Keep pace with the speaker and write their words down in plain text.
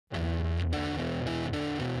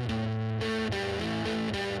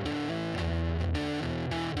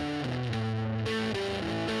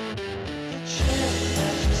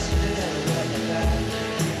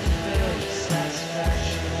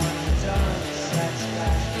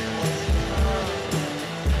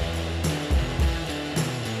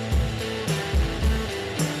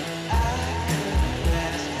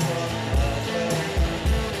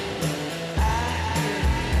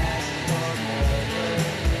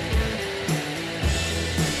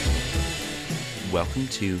Welcome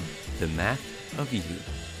to The Math of You,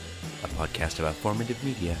 a podcast about formative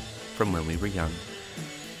media from when we were young.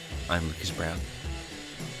 I'm Lucas Brown.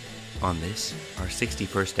 On this, our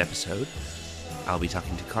 61st episode, I'll be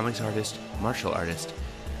talking to comics artist, martial artist,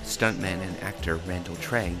 stuntman and actor Randall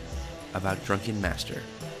Trang about Drunken Master,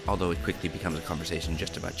 although it quickly becomes a conversation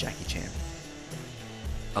just about Jackie Chan.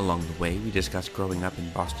 Along the way, we discuss growing up in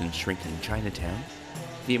Boston's shrinking Chinatown,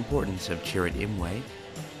 the importance of Chirrut Imwe,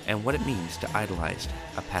 and what it means to idolize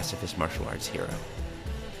a pacifist martial arts hero.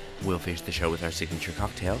 We'll finish the show with our signature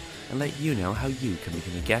cocktail and let you know how you can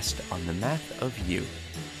become a guest on The Math of You.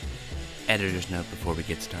 Editor's note before we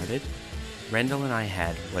get started. Randall and I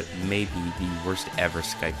had what may be the worst ever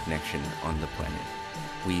Skype connection on the planet.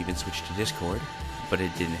 We even switched to Discord, but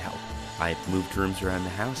it didn't help. I moved rooms around the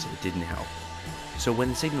house, it didn't help. So when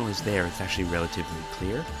the signal is there, it's actually relatively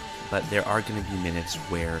clear, but there are going to be minutes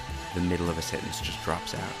where the middle of a sentence just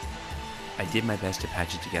drops out. I did my best to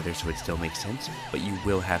patch it together so it still makes sense, but you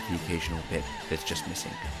will have the occasional bit that's just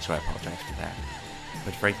missing, so I apologize for that.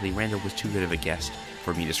 But frankly, Randall was too good of a guest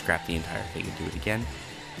for me to scrap the entire thing and do it again,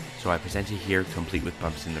 so I present it here complete with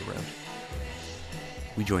bumps in the road.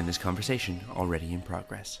 We join this conversation already in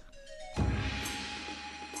progress.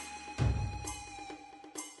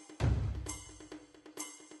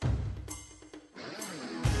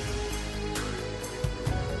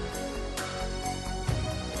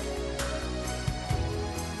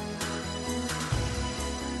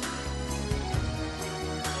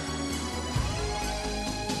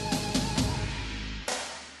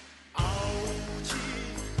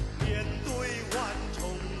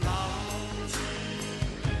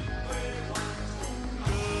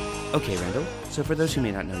 Okay, Randall, so for those who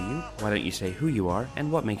may not know you, why don't you say who you are and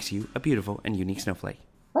what makes you a beautiful and unique snowflake?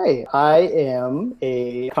 Hi, I am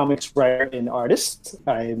a comics writer and artist.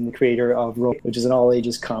 I'm the creator of Rope, which is an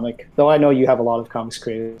all-ages comic. Though I know you have a lot of comics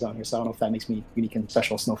creators on here, so I don't know if that makes me unique and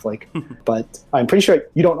special snowflake. But I'm pretty sure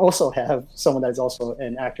you don't also have someone that's also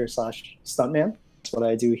an actor / stuntman. That's what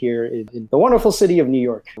I do here in the wonderful city of New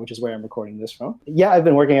York, which is where I'm recording this from. Yeah, I've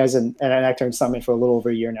been working as an actor and stuntman for a little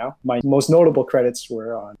over a year now. My most notable credits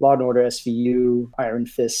were on Law & Order SVU, Iron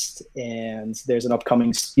Fist, and there's an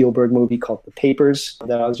upcoming Spielberg movie called The Papers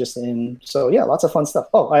that I was just in. So yeah, lots of fun stuff.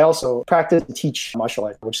 Oh, I also practice and teach martial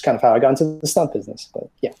arts, which is kind of how I got into the stunt business.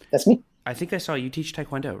 But yeah, that's me. I think I saw you teach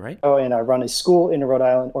Taekwondo, right? Oh, and I run a school in Rhode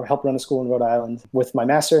Island, or help run a school in Rhode Island with my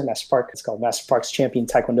Master Park. It's called Master Park's Champion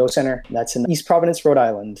Taekwondo Center. That's in East Providence, Rhode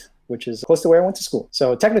Island, which is close to where I went to school.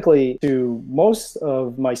 So technically, to most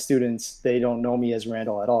of my students, they don't know me as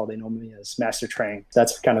Randall at all. They know me as Master Trang.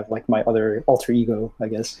 That's kind of like my other alter ego, I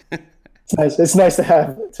guess. It's nice to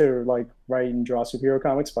have to like write and draw superhero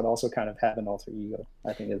comics, but also kind of have an alter ego.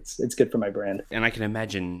 I think it's good for my brand. And I can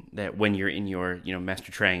imagine that when you're in your, Master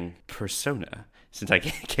Trang persona, since I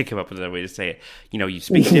can't come up with another way to say it, you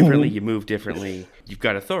speak differently, you move differently, you've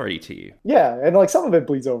got authority to you. Yeah, and like some of it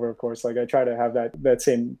bleeds over, of course. Like I try to have that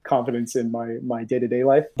same confidence in my day-to-day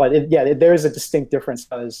life. But there is a distinct difference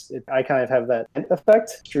because I kind of have that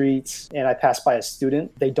effect. Streets, and I pass by a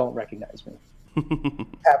student, they don't recognize me.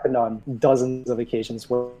 Happened on dozens of occasions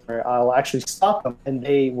where I'll actually stop them and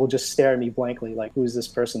they will just stare at me blankly like, who's this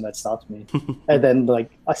person that stopped me? And then like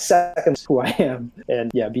a second who I am, and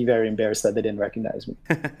be very embarrassed that they didn't recognize me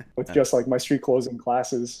with just like my street clothes and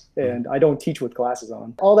glasses. And I don't teach with glasses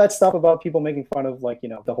on. All that stuff about people making fun of like,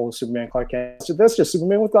 the whole Superman Clark Kent, that's just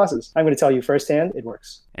Superman with glasses. I'm going to tell you firsthand, it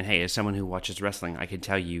works. And hey, as someone who watches wrestling, I can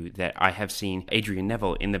tell you that I have seen Adrian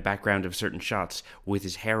Neville in the background of certain shots with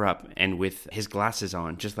his hair up and with his glasses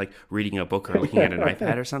on, just like reading a book or looking at an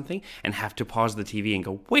iPad or something, and have to pause the TV and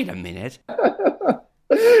go, wait a minute.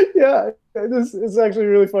 Yeah, it's actually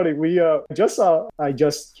really funny. I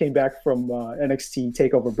just came back from NXT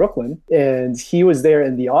TakeOver Brooklyn, and he was there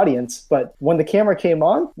in the audience. But when the camera came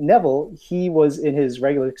on, Neville, he was in his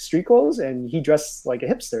regular street clothes, and he dressed like a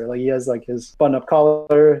hipster. Like he has like his button-up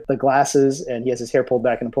collar, the glasses, and he has his hair pulled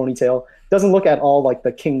back in a ponytail. Doesn't look at all like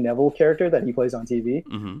the King Neville character that he plays on TV.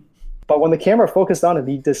 Mm-hmm. But when the camera focused on him,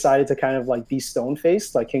 he decided to kind of like be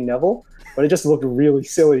stone-faced like King Neville. But it just looked really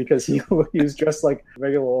silly because he was dressed like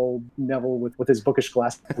regular old Neville with his bookish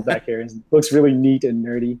glasses back here. It looks really neat and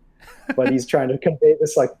nerdy. But he's trying to convey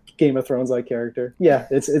this like Game of Thrones-like character. Yeah,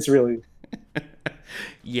 it's really...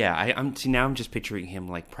 Yeah, I'm just picturing him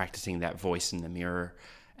like practicing that voice in the mirror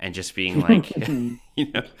and just being like,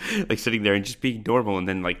 like sitting there and just being normal, and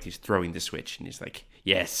then like he's throwing the switch and he's like,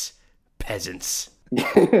 yes, peasants.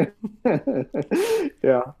 Yeah,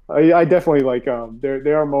 I definitely like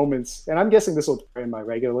there are moments, and I'm guessing this will occur in my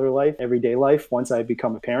regular life, everyday life, once I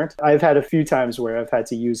become a parent. I've had a few times where I've had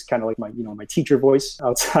to use kind of like my teacher voice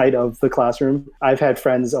outside of the classroom. I've had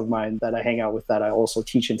friends of mine that I hang out with that I also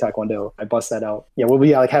teach in Taekwondo. I bust that out. Yeah, we'll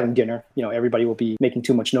be like having dinner. Everybody will be making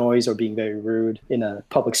too much noise or being very rude in a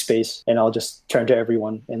public space, and I'll just turn to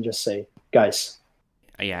everyone and just say, guys.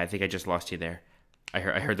 Yeah, I think I just lost you there. I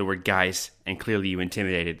heard the word guys, and clearly you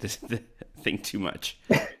intimidated this thing too much.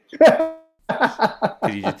 Because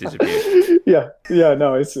you just disappeared. Yeah,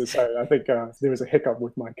 no, it's sorry. I think there was a hiccup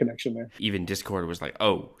with my connection there. Even Discord was like,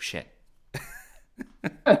 oh, shit.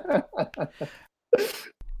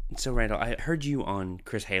 So, Randall, I heard you on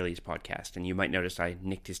Chris Haley's podcast, and you might notice I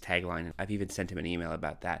nicked his tagline. I've even sent him an email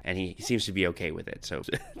about that, and he seems to be okay with it, so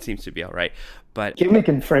it seems to be all right. But gimmick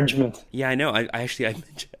infringement. Yeah, I know. I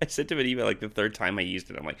sent him an email like the third time I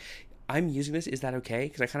used it. I'm like, I'm using this. Is that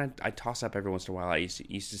okay? Because I toss up every once in a while. I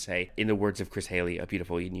used to say, in the words of Chris Haley, a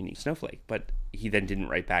beautiful and unique snowflake. But he then didn't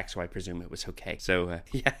write back, so I presume it was okay. So,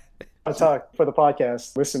 yeah. I'll talk for the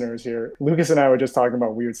podcast listeners here. Lucas and I were just talking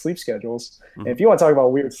about weird sleep schedules. Mm-hmm. And if you want to talk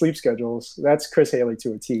about weird sleep schedules, that's Chris Haley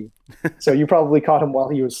to a T. So you probably caught him while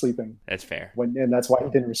he was sleeping. That's fair. And that's why he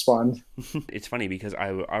didn't respond. It's funny because I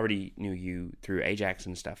already knew you through Ajax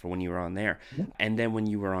and stuff when you were on there. Mm-hmm. And then when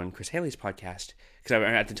you were on Chris Haley's podcast, because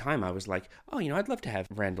at the time I was like, oh, I'd love to have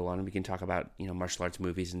Randall on and we can talk about, martial arts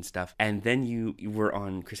movies and stuff. And then you were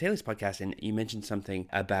on Chris Haley's podcast and you mentioned something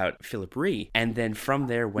about Philip Ree. And then from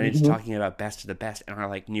there went into talking about Best of the Best. And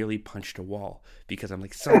I nearly punched a wall because I'm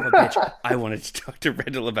like, son of a bitch, I wanted to talk to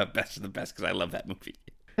Randall about Best of the Best because I love that movie.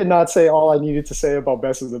 Did not say all I needed to say about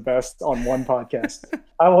Best of the Best on one podcast.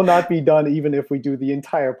 I will not be done even if we do the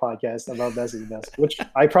entire podcast about Best of the Best, which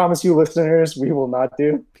I promise you listeners we will not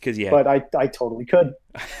do. But I totally could.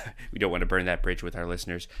 We don't want to burn that bridge with our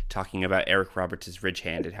listeners talking about Eric Roberts' ridge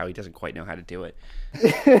hand and how he doesn't quite know how to do it.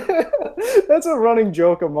 That's a running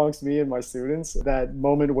joke amongst me and my students, that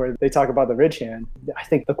moment where they talk about the ridge hand. I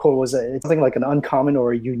think the quote was it's something like an uncommon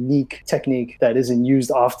or a unique technique that isn't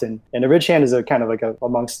used often. And a ridge hand is a kind of like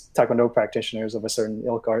amongst Taekwondo practitioners of a certain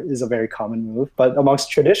ilk art is a very common move. But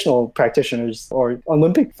amongst traditional practitioners or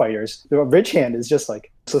Olympic fighters, the ridge hand is just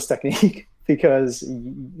like this technique. Because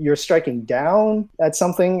you're striking down at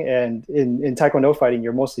something, and in Taekwondo fighting,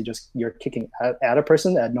 you're kicking at a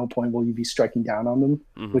person. At no point will you be striking down on them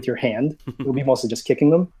with your hand. You'll be mostly just kicking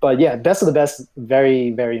them. But yeah, Best of the Best, very,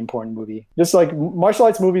 very important movie. Just like martial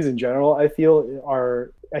arts movies in general, I feel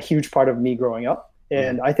are a huge part of me growing up.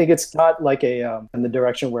 And I think it's not like in the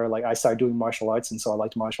direction where like I started doing martial arts and so I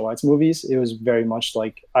liked martial arts movies. It was very much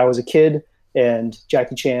like I was a kid and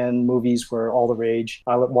Jackie Chan movies were all the rage.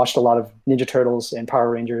 I watched a lot of Ninja Turtles and Power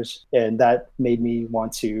Rangers, and that made me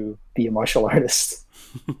want to be a martial artist.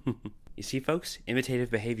 You see, folks,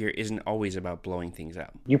 imitative behavior isn't always about blowing things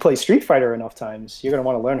up. You play Street Fighter enough times, you're going to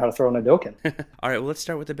want to learn how to throw an Hadouken. All right, well, let's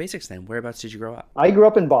start with the basics then. Whereabouts did you grow up? I grew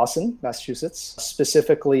up in Boston, Massachusetts,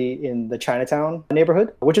 specifically in the Chinatown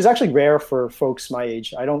neighborhood, which is actually rare for folks my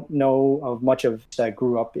age. I don't know of much of that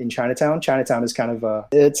grew up in Chinatown. Chinatown is kind of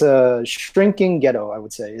it's a shrinking ghetto, I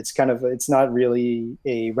would say. It's not really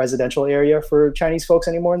a residential area for Chinese folks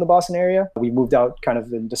anymore in the Boston area. We moved out kind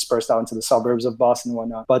of and dispersed out into the suburbs of Boston and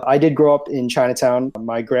whatnot. But I did grow up in Chinatown.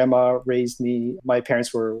 My grandma raised me. My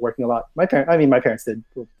parents were working a lot. My parents did.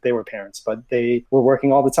 They were parents, but they were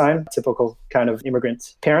working all the time. Typical kind of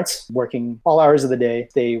immigrant parents, working all hours of the day.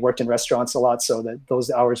 They worked in restaurants a lot, so that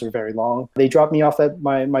those hours were very long. They dropped me off at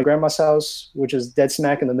my grandma's house, which is dead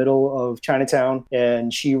smack in the middle of Chinatown,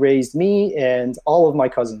 and she raised me and all of my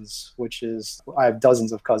cousins, I have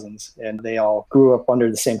dozens of cousins, and they all grew up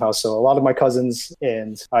under the same house. So a lot of my cousins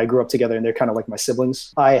and I grew up together, and they're kind of like my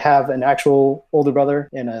siblings. I have an actual older brother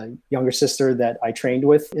and a younger sister that I trained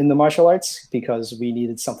with in the martial arts because we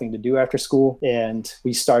needed something to do after school. And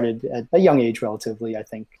we started at a young age, relatively. I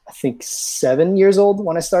think 7 years old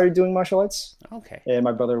when I started doing martial arts. Okay. And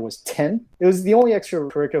my brother was 10. It was the only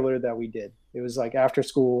extracurricular that we did. It was like after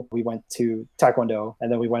school, we went to Taekwondo,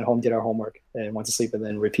 and then we went home, did our homework, and went to sleep, and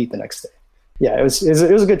then repeat the next day. Yeah, it was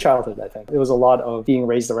a good childhood, I think. It was a lot of being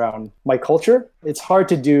raised around my culture. It's hard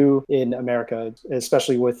to do in America,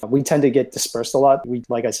 especially we tend to get dispersed a lot.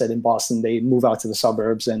 Like I said, in Boston, they move out to the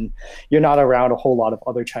suburbs and you're not around a whole lot of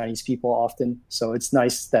other Chinese people often. So it's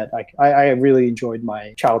nice that I really enjoyed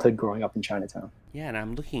my childhood growing up in Chinatown. Yeah, and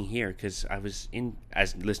I'm looking here because I was in,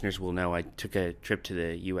 as listeners will know, I took a trip to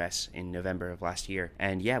the US in November of last year.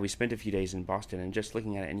 And yeah, we spent a few days in Boston and just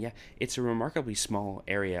looking at it. And yeah, it's a remarkably small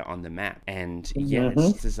area on the map. And yeah,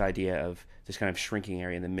 it's this idea of this kind of shrinking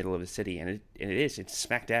area in the middle of the city. And it's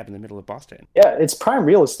smack dab in the middle of Boston. Yeah, it's prime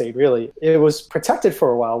real estate, really. It was protected for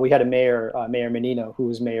a while. We had a mayor, Mayor Menino, who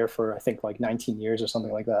was mayor for, I think, like 19 years or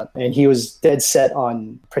something like that. And he was dead set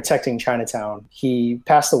on protecting Chinatown. He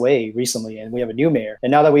passed away recently, and we have a new mayor.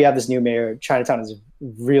 And now that we have this new mayor, Chinatown is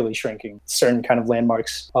really shrinking. Certain kind of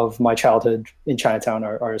landmarks of my childhood in Chinatown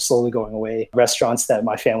are slowly going away. Restaurants that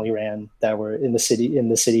my family ran that were in the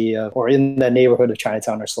city or in the neighborhood of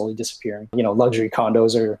Chinatown are slowly disappearing. Luxury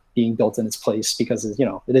condos are being built in its place because,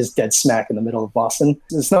 it is dead smack in the middle of Boston.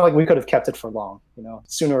 It's not like we could have kept it for long.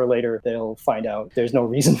 Sooner or later, they'll find out there's no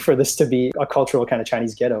reason for this to be a cultural kind of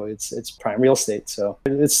Chinese ghetto. It's prime real estate. So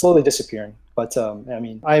it's slowly disappearing. But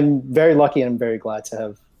I'm very lucky and I'm very glad to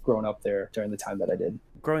have grown up there during the time that I did.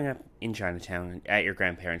 Growing up in Chinatown at your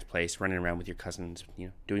grandparents' place, running around with your cousins,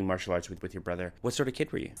 doing martial arts with your brother, what sort of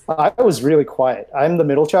kid were you? I was really quiet. I'm the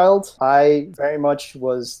middle child. I very much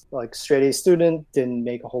was like straight A student, didn't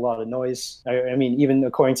make a whole lot of noise. I mean, even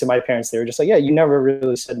according to my parents, they were just like, yeah, you never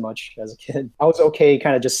really said much as a kid. I was okay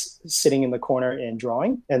kind of just sitting in the corner and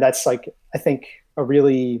drawing. And that's like, I think,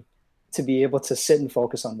 to be able to sit and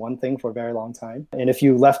focus on one thing for a very long time. And if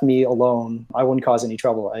you left me alone, I wouldn't cause any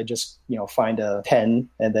trouble. I'd just, find a pen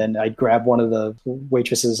and then I'd grab one of the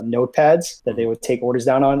waitresses' notepads that they would take orders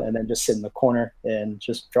down on and then just sit in the corner and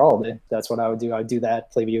just draw all day. That's what I would do. I'd do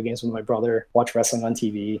that, play video games with my brother, watch wrestling on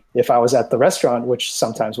TV. If I was at the restaurant, which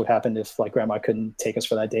sometimes would happen if like grandma couldn't take us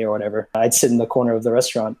for that day or whatever, I'd sit in the corner of the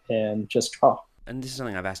restaurant and just draw. And this is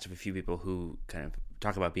something I've asked of a few people who kind of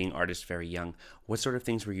talk about being artists very young. What sort of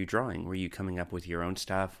things were you drawing? Were you coming up with your own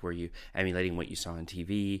stuff? Were you emulating what you saw on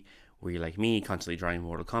TV? Were you like me, constantly drawing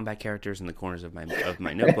Mortal Kombat characters in the corners of my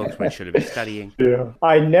notebooks when I should have been studying? Yeah,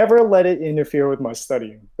 I never let it interfere with my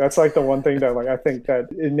studying. That's like the one thing that I think that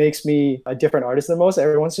it makes me a different artist than most.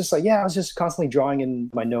 Everyone's just like, yeah, I was just constantly drawing in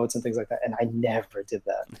my notes and things like that. And I never did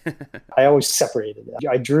that. I always separated it.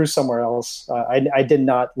 I drew somewhere else. I did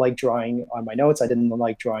not like drawing on my notes. I didn't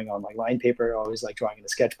like drawing on like line paper. I always like drawing in a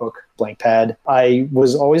sketchbook, blank pad. I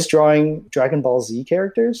was always drawing Dragon Ball Z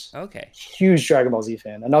characters. Okay. Huge Dragon Ball Z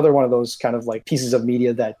fan. Another one of those kind of like pieces of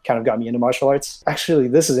media that kind of got me into martial arts. Actually,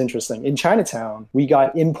 this is interesting. In Chinatown, we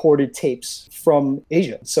got imported tapes from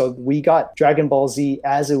Asia. So we got Dragon Ball Z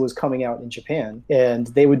as it was coming out in Japan, and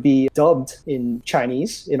they would be dubbed in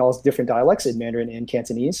Chinese, in all different dialects, in Mandarin and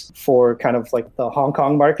Cantonese, for kind of like the Hong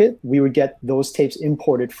Kong market. We would get those tapes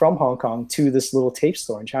imported from Hong Kong to this little tape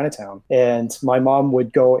store in Chinatown. And my mom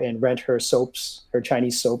would go and rent her soaps, her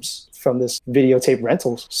Chinese soaps, from this videotape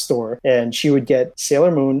rental store, and she would get Sailor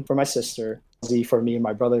Moon for my sister, Z for me and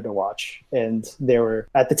my brother to watch. And there were,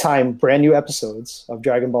 at the time, brand new episodes of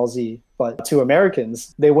Dragon Ball Z, but to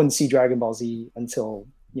Americans, they wouldn't see Dragon Ball Z until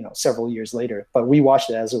several years later. But we watched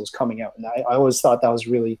it as it was coming out, and I always thought that was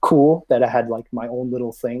really cool that I had like my own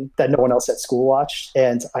little thing that no one else at school watched.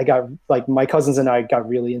 And I got like, my cousins and I got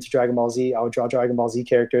really into Dragon Ball Z. I would draw Dragon Ball Z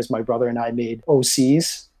characters. My brother and I made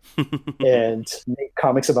OCs and make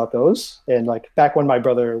comics about those. And like back when my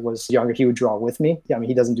brother was younger, he would draw with me. I mean,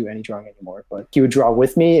 he doesn't do any drawing anymore, but he would draw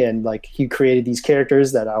with me, and like he created these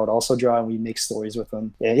characters that I would also draw, and we make stories with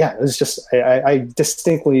them. And yeah, it was just I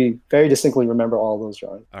very distinctly remember all those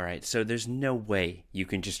drawings. All right, so there's no way you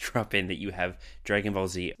can just drop in that you have Dragon Ball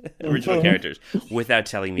Z original characters without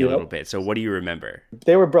telling me a little bit. So what do you remember?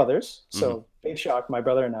 They were brothers, so Big Shock, my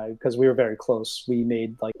brother and I, because we were very close, we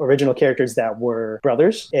made like original characters that were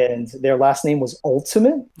brothers, and their last name was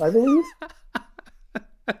Ultimate, I believe.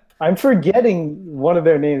 I'm forgetting one of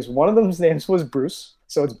their names. One of them's names was Bruce.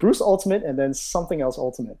 So it's Bruce Ultimate and then something else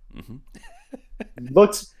Ultimate.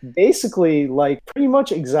 Looks basically like, pretty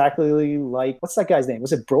much exactly like, what's that guy's name?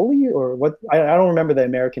 Was it Broly or what? I don't remember the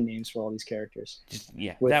American names for all these characters.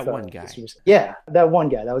 That one guy. Yeah, that one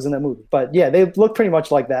guy that was in that movie. But yeah, they look pretty much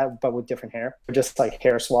like that, but with different hair. Just like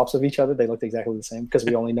hair swaps of each other. They looked exactly the same because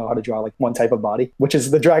we only know how to draw like one type of body, which is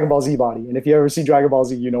the Dragon Ball Z body. And if you ever see Dragon Ball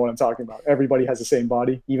Z, you know what I'm talking about. Everybody has the same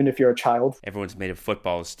body, even if you're a child. Everyone's made of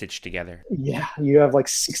footballs stitched together. Yeah, you have like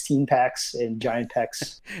 16 packs and giant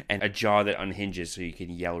pecs. And a jaw that unhinges ninjas so you can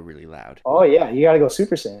yell really loud. Oh yeah, you gotta go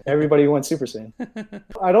Super Saiyan. Everybody went Super Saiyan.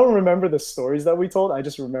 I don't remember the stories that we told. I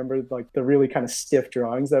just remember like the really kind of stiff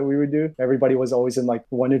drawings that we would do. Everybody was always in like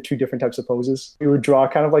one or two different types of poses. We would draw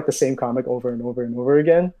kind of like the same comic over and over and over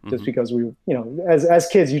again, just because we, as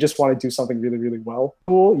kids, you just want to do something really, really well.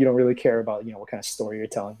 Cool. You don't really care about, what kind of story you're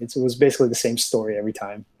telling. It was basically the same story every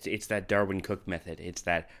time. It's that Darwin Cook method. It's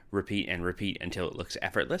that repeat and repeat until it looks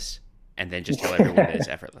effortless, and then just tell everyone that it's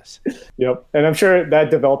effortless. Yep. And I'm sure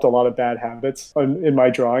that developed a lot of bad habits in my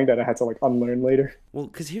drawing that I had to like unlearn later. Well,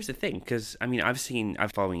 because here's the thing, because I mean, I've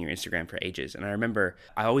following your Instagram for ages, and I remember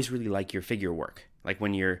I always really like your figure work. Like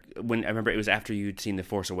when I remember it was after you'd seen The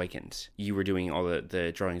Force Awakens, you were doing all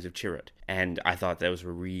the drawings of Chirrut, and I thought those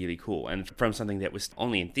were really cool. And from something that was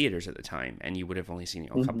only in theaters at the time, and you would have only seen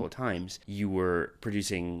it a couple of times, you were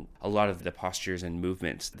producing a lot of the postures and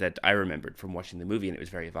movements that I remembered from watching the movie, and it was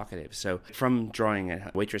very evocative. So from drawing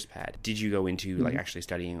a waitress pad, did you go into like actually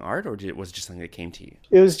studying art, or was it just something that came to you?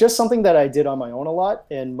 It was just something that I did on my own a lot,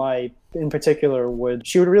 and in particular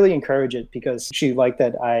she would really encourage it because she liked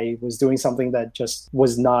that I was doing something that just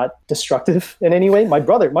was not destructive in any way. My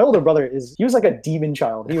older brother he was like a demon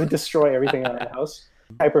child. He would destroy everything out of the house.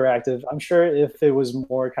 Hyperactive. I'm sure if it was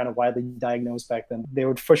more kind of widely diagnosed back then, they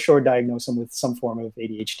would for sure diagnose him with some form of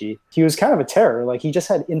ADHD. He was kind of a terror. Like he just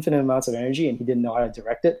had infinite amounts of energy and he didn't know how to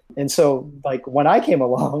direct it. And so like when I came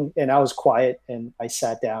along and I was quiet and I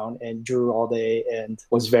sat down and drew all day and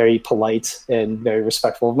was very polite and very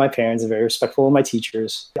respectful of my parents and very respectful of my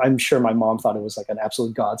teachers, I'm sure my mom thought it was like an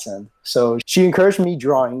absolute godsend. So she encouraged me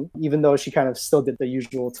drawing, even though she kind of still did the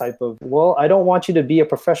usual type of, well, I don't want you to be a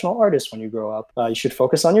professional artist when you grow up. You should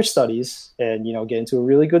focus on your studies and, get into a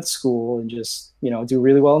really good school and just, do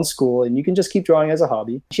really well in school. And you can just keep drawing as a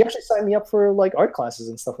hobby. She actually signed me up for like art classes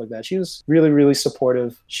and stuff like that. She was really, really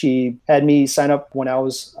supportive. She had me sign up when I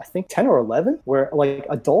was, I think 10 or 11, where like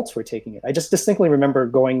adults were taking it. I just distinctly remember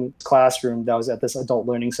going to classroom that was at this adult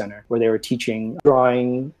learning center where they were teaching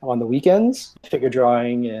drawing on the weekends, figure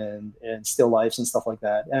drawing and still lifes and stuff like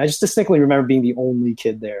that. And I just distinctly remember being the only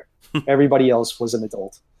kid there. Everybody else was an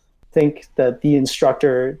adult. Think that the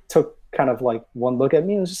instructor took kind of like one look at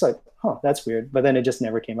me and was just like, huh, that's weird. But then it just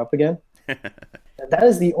never came up again. That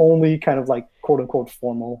is the only kind of like quote unquote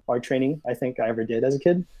formal art training I think I ever did as a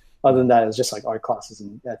kid. Other than that, it was just like art classes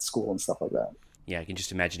at school and stuff like that. Yeah, I can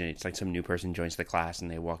just imagine it. It's like some new person joins the class and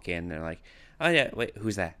they walk in and they're like, oh yeah, wait,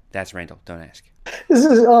 who's that? That's Randall. Don't ask.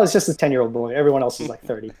 It's just a 10-year-old boy. Everyone else is like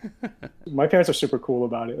 30. My parents are super cool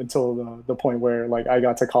about it until the point where like I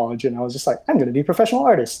got to college and I was just like, I'm going to be a professional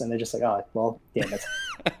artist. And they're just like, oh, well, damn it.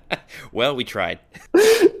 Well, we tried.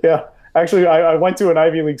 Yeah. Actually, I went to an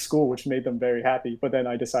Ivy League school, which made them very happy. But then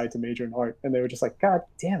I decided to major in art and they were just like, God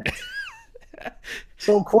damn it.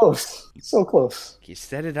 So close. So close. You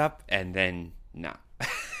set it up and then no.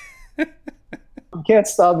 You can't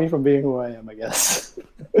stop me from being who I am, I guess.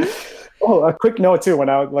 Oh, a quick note too. When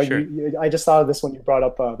sure. I just thought of this when you brought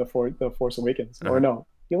up the Force Awakens, or no?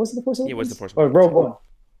 Yeah, was it the Force Awakens? Yeah, it was the Force Awakens. Or Rogue One.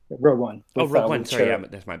 Rogue One. Oh, Rogue One. Sorry, yeah,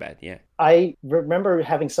 that's my bad. Yeah. I remember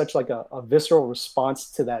having such like a visceral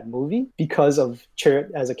response to that movie because of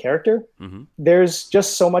Chirrut as a character. Mm-hmm. There's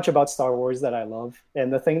just so much about Star Wars that I love.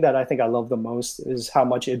 And the thing that I think I love the most is how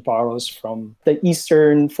much it borrows from the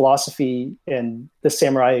Eastern philosophy and the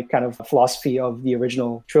samurai kind of philosophy of the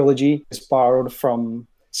original trilogy. It's borrowed from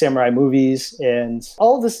samurai movies, and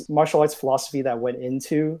all of this martial arts philosophy that went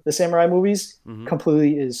into the samurai movies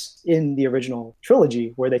completely is in the original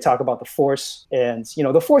trilogy, where they talk about the Force. And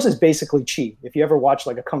the Force is basically chi. If you ever watch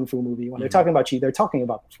like a kung fu movie, when they're talking about chi, they're talking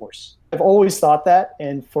about the Force. I've always thought that,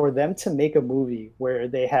 and for them to make a movie where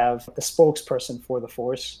they have the spokesperson for the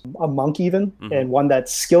Force, a monk even, and one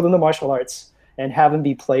that's skilled in the martial arts, and have him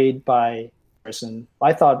be played by person,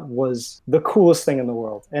 I thought was the coolest thing in the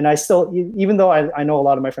world. And I still, even though I know a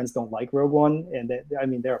lot of my friends don't like Rogue One, and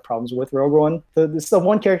there are problems with Rogue One, it's the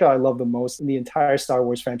one character I love the most in the entire Star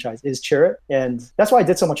Wars franchise is Chirrut. And that's why I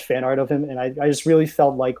did so much fan art of him. And I just really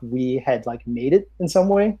felt like we had like made it in some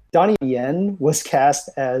way. Donnie Yen was cast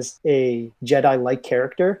as a Jedi-like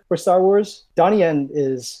character for Star Wars. Donnie Yen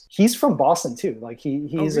he's from Boston too. Like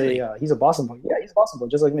he's a Boston boy. Yeah, he's a Boston boy,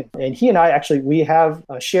 just like me. And he and I we have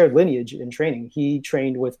a shared lineage in training. He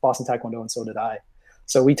trained with Boston Taekwondo, and so did I.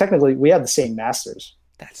 So we have the same masters.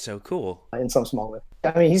 That's so cool. In some small way.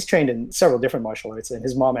 I mean, he's trained in several different martial arts, and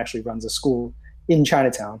his mom actually runs a school in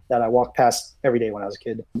Chinatown that I walked past every day when I was a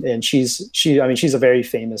kid. And she's a very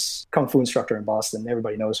famous kung fu instructor in Boston.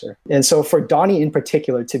 Everybody knows her. And so for Donnie in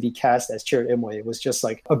particular to be cast as Chirrut Imwe, it was just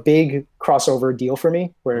like a big crossover deal for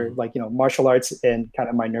me, where like, martial arts and kind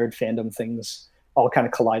of my nerd fandom things all kind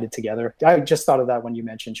of collided together. I just thought of that when you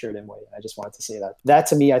mentioned Sheridan Way. I just wanted to say that. That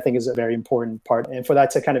to me, I think is a very important part. And for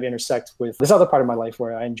that to kind of intersect with this other part of my life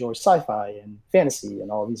where I enjoy sci-fi and fantasy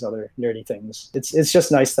and all these other nerdy things. It's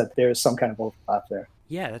just nice that there's some kind of overlap there.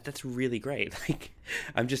 Yeah, that's really great. Like,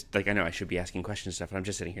 I'm just, like, I know I should be asking questions and stuff, but I'm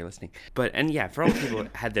just sitting here listening. But, and yeah, for all the people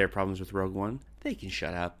that had their problems with Rogue One, they can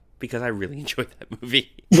shut up, because I really enjoyed that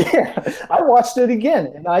movie. Yeah, I watched it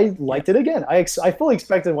again, and I liked it again. I fully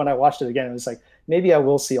expected when I watched it again, it was like, maybe I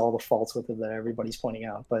will see all the faults with it that everybody's pointing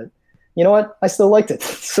out, but you know what? I still liked it.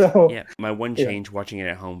 So yeah, my one change watching it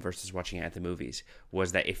at home versus watching it at the movies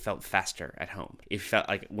was that it felt faster at home. It felt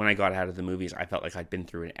like when I got out of the movies, I felt like I'd been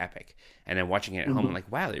through an epic. And then watching it at home, I'm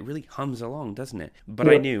like, wow, it really hums along, doesn't it? But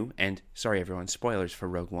I knew, and sorry everyone, spoilers for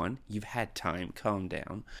Rogue One. You've had time, calm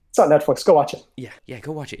down. It's on Netflix. Go watch it. Yeah,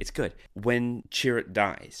 go watch it. It's good. When Chirrut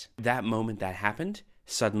dies, that moment that happened,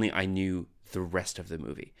 suddenly I knew the rest of the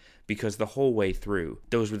movie. Because the whole way through,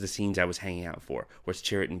 those were the scenes I was hanging out for, was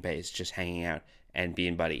Chirrut and Baze just hanging out and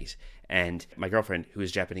being buddies. And my girlfriend, who is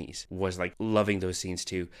Japanese, was like loving those scenes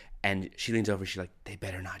too. And she leans over, she's like, they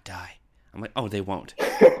better not die. I'm like, oh, they won't.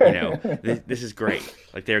 You know, this is great.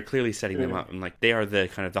 Like, they're clearly setting them up. And like, they are the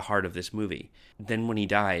kind of the heart of this movie. Then when he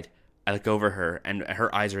died, I look over her, and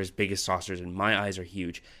her eyes are as big as saucers, and my eyes are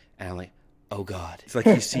huge. And I'm like, oh God. It's like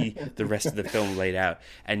you see the rest of the film laid out,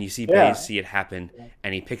 and you see Baze see it happen,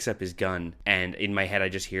 and he picks up his gun, and in my head I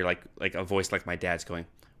just hear like a voice like my dad's going,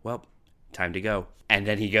 well, time to go. And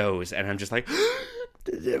then he goes, and I'm just like,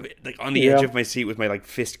 like on the edge of my seat with my like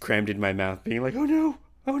fist crammed in my mouth, being like, oh no,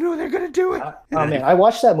 they're gonna do it. Oh man, I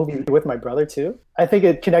watched that movie with my brother too. I think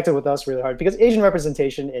it connected with us really hard because Asian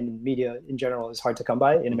representation in media in general is hard to come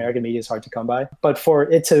by. In American media is hard to come by. But for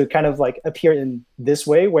it to kind of like appear in this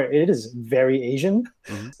way where it is very Asian,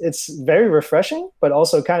 it's very refreshing, but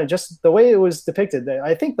also kind of just the way it was depicted.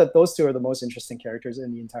 I think that those two are the most interesting characters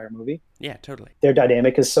in the entire movie. Yeah, totally. Their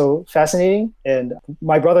dynamic is so fascinating. And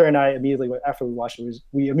my brother and I immediately, after we watched it,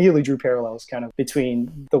 we immediately drew parallels kind of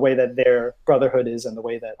between the way that their brotherhood is and the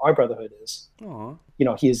way that our brotherhood is. Aww. You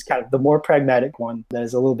know, he is kind of the more pragmatic one that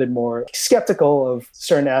is a little bit more skeptical of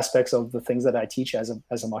certain aspects of the things that I teach as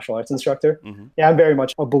a martial arts instructor. Yeah, I'm very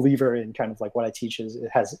much a believer in kind of like what I teach it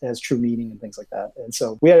has true meaning and things like that. And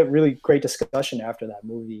so we had a really great discussion after that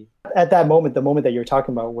movie. At that moment, the moment that you're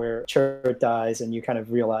talking about where Chirrut dies and you kind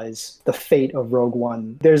of realize the fate of Rogue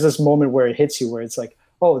One, there's this moment where it hits you where it's like,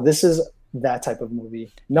 oh, this is that type of movie.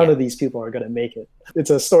 None of these people are going to make it. It's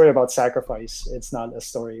a story about sacrifice. It's not a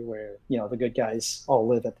story where, you know, the good guys all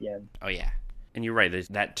live at the end. Oh, yeah. And you're right.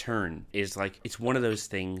 That turn is like, it's one of those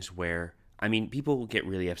things where, I mean, people get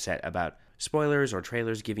really upset about spoilers or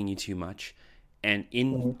trailers giving you too much. And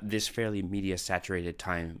in this fairly media-saturated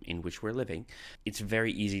time in which we're living, it's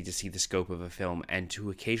very easy to see the scope of a film and to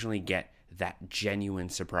occasionally get that genuine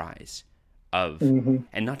surprise of,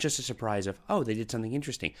 and not just a surprise of, oh, they did something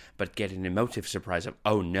interesting, but get an emotive surprise of,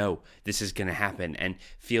 oh no, this is going to happen, and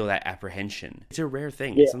feel that apprehension. It's a rare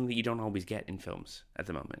thing. It's something that you don't always get in films at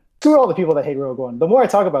the moment. Who are all the people that hate Rogue One? The more I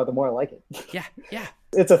talk about it, the more I like it. Yeah.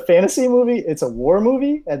 It's a fantasy movie. It's a war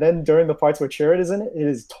movie. And then during the parts where Chirrut is in it, it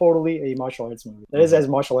is totally a martial arts movie. It is as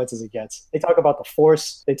martial arts as it gets. They talk about the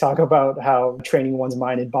Force. They talk about how training one's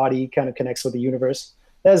mind and body kind of connects with the universe.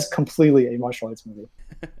 That is completely a martial arts movie.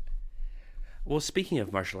 Well, speaking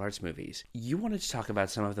of martial arts movies, you wanted to talk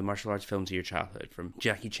about some of the martial arts films of your childhood, from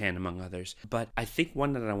Jackie Chan, among others. But I think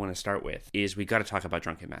one that I want to start with is we got to talk about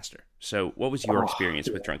Drunken Master. So what was your experience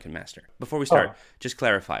with Drunken Master? Before we start, just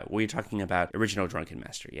clarify, were you talking about original Drunken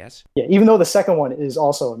Master, yes? Yeah, even though the second one is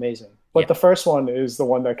also amazing. But the first one is the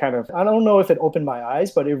one that kind of, I don't know if it opened my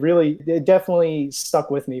eyes, but it definitely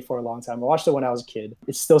stuck with me for a long time. I watched it when I was a kid.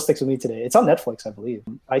 It still sticks with me today. It's on Netflix, I believe.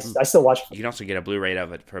 I still watch it. You can also get a Blu-ray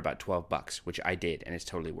of it for about $12, which I did, and it's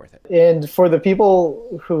totally worth it. And for the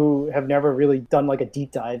people who have never really done like a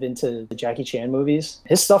deep dive into the Jackie Chan movies,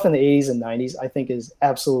 his stuff in the 80s and 90s, I think is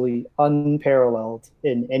absolutely unparalleled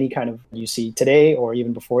in any kind of you see today or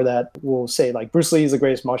even before that. We'll say like Bruce Lee is the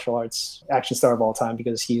greatest martial arts action star of all time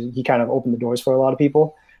because he kind of opened the doors for a lot of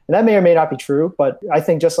people. And that may or may not be true, but I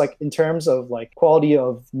think just like in terms of like quality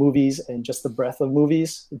of movies and just the breadth of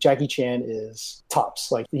movies, Jackie Chan is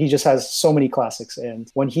tops. Like he just has so many classics. And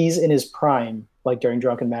when he's in his prime, like during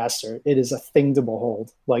Drunken Master, it is a thing to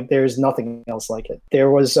behold. Like there's nothing else like it. There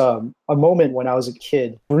was a moment when I was a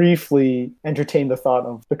kid, briefly entertained the thought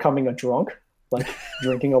of becoming a drunk, like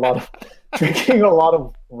drinking a lot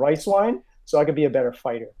of rice wine, so I could be a better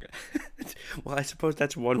fighter. Well, I suppose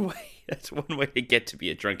that's one way. That's one way to get to be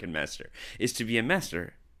a drunken master, is to be a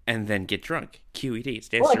master and then get drunk. QED, it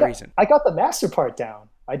stands to reason. I got the master part down.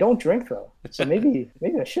 I don't drink though, so maybe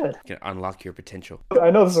I should. You can unlock your potential.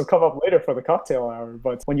 I know this will come up later for the cocktail hour,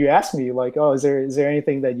 but when you ask me like, oh, is there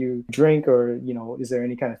anything that you drink, or is there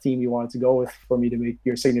any kind of theme you wanted to go with for me to make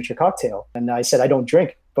your signature cocktail? And I said I don't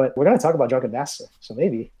drink, but we're gonna talk about Drunken Master, so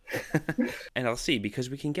maybe. And I'll see, because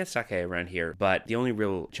we can get sake around here, but the only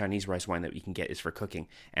real Chinese rice wine that we can get is for cooking.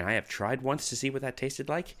 And I have tried once to see what that tasted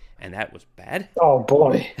like, and that was bad. Oh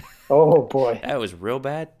boy. Oh boy. That was real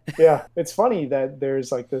bad. Yeah, it's funny that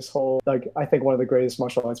there's like this whole, like, I think one of the greatest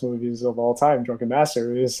martial arts movies of all time, Drunken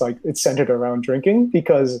Master, is like it's centered around drinking,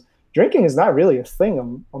 because drinking is not really a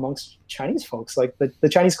thing amongst Chinese folks. Like the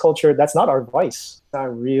Chinese culture, that's not our vice. It's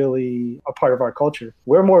not really a part of our culture.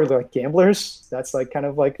 We're more like gamblers. That's like kind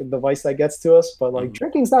of like the vice that gets to us. But like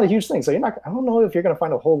drinking's not a huge thing. So I don't know if you're going to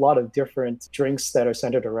find a whole lot of different drinks that are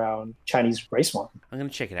centered around Chinese rice wine. I'm going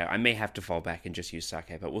to check it out. I may have to fall back and just use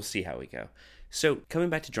sake, but we'll see how we go. So coming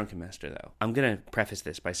back to Drunken Master, though, I'm going to preface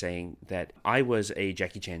this by saying that I was a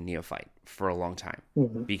Jackie Chan neophyte for a long time,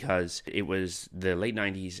 because it was the late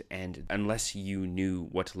 90s, and unless you knew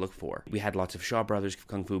what to look for, we had lots of Shaw Brothers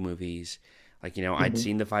kung fu movies. Like, I'd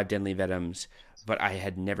seen the Five Deadly Venoms, but I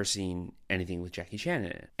had never seen anything with Jackie Chan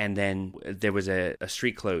in it. And then there was a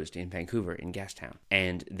street closed in Vancouver, in Gastown,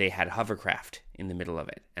 and they had hovercraft in the middle of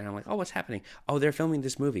it. And I'm like, oh, what's happening? Oh, they're filming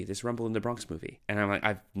this movie, this Rumble in the Bronx movie. And I'm like,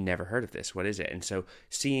 I've never heard of this. What is it? And so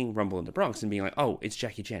seeing Rumble in the Bronx and being like, oh, it's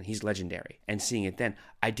Jackie Chan. He's legendary. And seeing it then,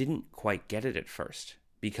 I didn't quite get it at first,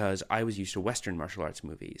 because I was used to Western martial arts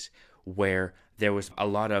movies where there was a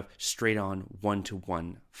lot of straight-on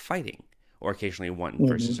one-to-one fighting, or occasionally one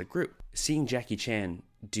versus a group. Seeing Jackie Chan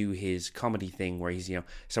do his comedy thing where he's,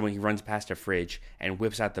 someone, he runs past a fridge and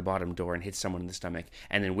whips out the bottom door and hits someone in the stomach,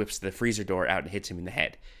 and then whips the freezer door out and hits him in the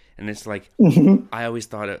head. And it's like, I always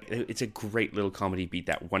thought it's a great little comedy beat,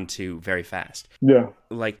 that 1-2 very fast. Yeah.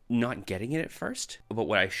 Like, not getting it at first, but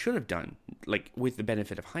what I should have done, like, with the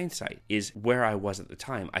benefit of hindsight, is where I was at the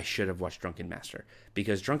time, I should have watched Drunken Master,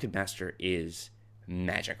 because Drunken Master is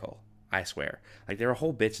magical. I swear. Like, there are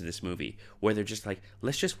whole bits of this movie where they're just like,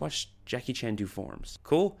 let's just watch Jackie Chan do forms.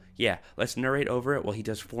 Cool? Yeah. Let's narrate over it while he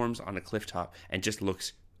does forms on a cliff top, and just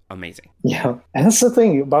looks amazing. Yeah. And that's the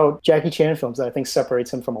thing about Jackie Chan films that I think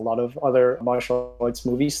separates him from a lot of other martial arts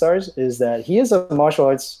movie stars, is that he is a martial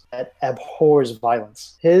arts that abhors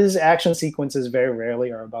violence. His action sequences very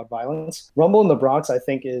rarely are about violence. Rumble in the Bronx, I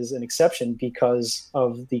think, is an exception because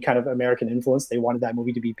of the kind of American influence. They wanted that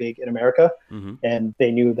movie to be big in America, and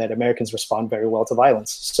they knew that Americans respond very well to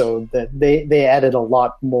violence. So that they added a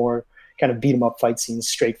lot more kind of beat 'em up fight scenes,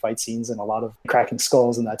 straight fight scenes, and a lot of cracking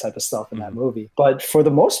skulls and that type of stuff in that movie. But for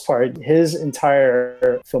the most part, his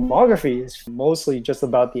entire filmography is mostly just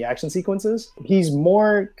about the action sequences. He's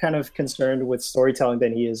more kind of concerned with storytelling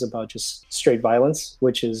than he is about just straight violence,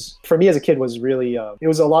 which is, for me as a kid, was really, it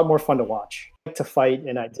was a lot more fun to watch. To fight,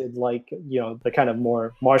 and I did like, the kind of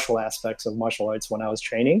more martial aspects of martial arts when I was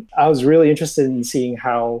training. I was really interested in seeing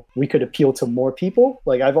how we could appeal to more people.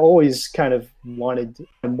 Like, I've always kind of wanted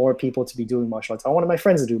more people to be doing martial arts. I wanted my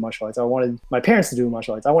friends to do martial arts. I wanted my parents to do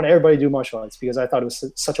martial arts. I wanted everybody to do martial arts, because I thought it was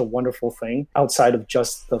such a wonderful thing outside of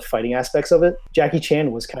just the fighting aspects of it. Jackie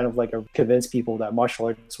Chan was kind of like a convince people that martial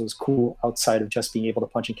arts was cool outside of just being able to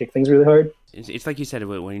punch and kick things really hard. It's like you said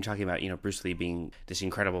when you're talking about, Bruce Lee being this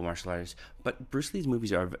incredible martial artist, but Bruce Lee's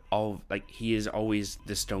movies are all, like, he is always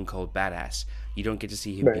the stone cold badass. You don't get to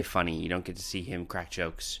see him be funny. You don't get to see him crack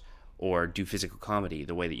jokes or do physical comedy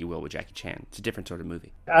the way that you will with Jackie Chan. It's a different sort of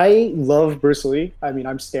movie. I love Bruce Lee. I mean,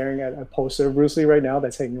 I'm staring at a poster of Bruce Lee right now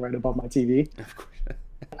that's hanging right above my TV. Of course.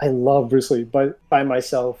 I love Bruce Lee, but by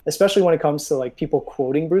myself, especially when it comes to like people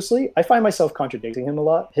quoting Bruce Lee, I find myself contradicting him a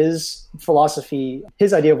lot. His philosophy,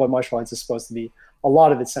 his idea of what martial arts is supposed to be, a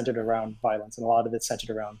lot of it's centered around violence, and a lot of it's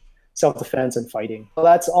centered around self-defense and fighting. Well,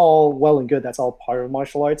 that's all well and good. That's all part of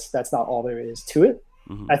martial arts. That's not all there is to it.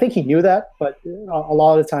 I think he knew that, but a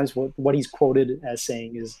lot of the times what he's quoted as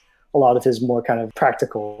saying is a lot of his more kind of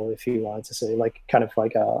practical, if you wanted to say, like kind of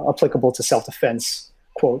like applicable to self-defense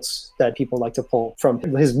quotes that people like to pull from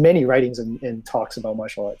his many writings and talks about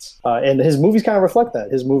martial arts. And his movies kind of reflect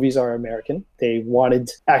that. His movies are American. They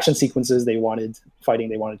wanted action sequences, they wanted fighting,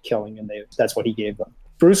 they wanted killing, and that's what he gave them.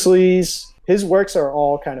 Bruce Lee's, his works are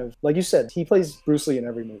all kind of, like you said, he plays Bruce Lee in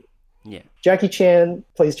every movie. Yeah. Jackie Chan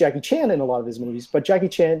plays Jackie Chan in a lot of his movies, but Jackie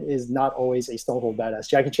Chan is not always a stone cold badass.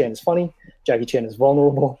 Jackie Chan is funny. Jackie Chan is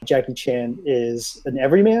vulnerable. Jackie Chan is an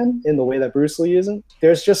everyman in the way that Bruce Lee isn't.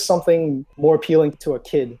 There's just something more appealing to a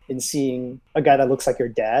kid in seeing a guy that looks like your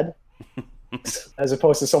dad as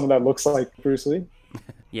opposed to someone that looks like Bruce Lee.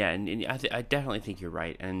 Yeah, and I definitely think you're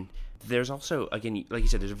right. And There's also, again, like you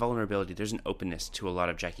said, there's a vulnerability, there's an openness to a lot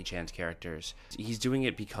of Jackie Chan's characters. He's doing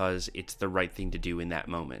it because it's the right thing to do in that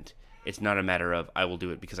moment. It's not a matter of, I will do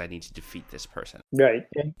it because I need to defeat this person. Right.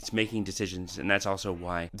 It's making decisions, and that's also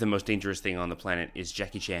why the most dangerous thing on the planet is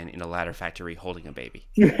Jackie Chan in a ladder factory holding a baby.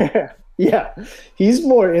 Yeah. He's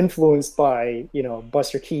more influenced by,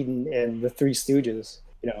 Buster Keaton and the Three Stooges,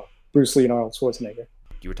 Bruce Lee and Arnold Schwarzenegger.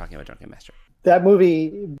 You were talking about Drunken Master. That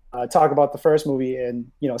movie, talk about the first movie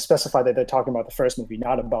and, specify that they're talking about the first movie,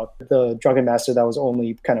 not about the Drunken Master that was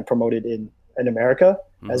only kind of promoted in America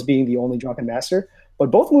as being the only Drunken Master. But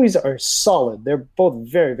both movies are solid. They're both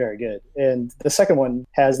very, very good. And the second one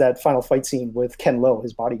has that final fight scene with Ken Lo,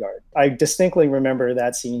 his bodyguard. I distinctly remember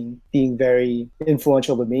that scene being very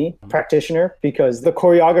influential to me, practitioner, because the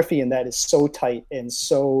choreography in that is so tight and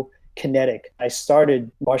so kinetic. I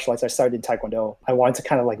started martial arts. I started in Taekwondo. I wanted to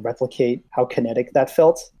kind of like replicate how kinetic that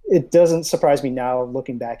felt. It doesn't surprise me now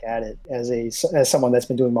looking back at it as someone that's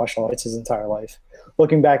been doing martial arts his entire life.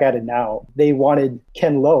 Looking back at it now, they wanted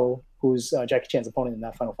Ken Lo, who's Jackie Chan's opponent in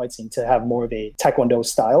that final fight scene, to have more of a Taekwondo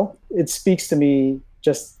style. It speaks to me,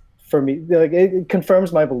 just for me, like it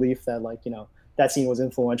confirms my belief that that scene was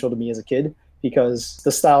influential to me as a kid, because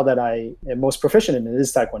the style that I am most proficient in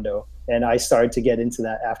is Taekwondo. And I started to get into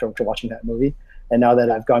that after watching that movie. And now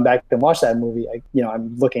that I've gone back and watched that movie,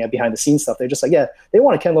 I'm looking at behind the scenes stuff. They're just like, yeah, they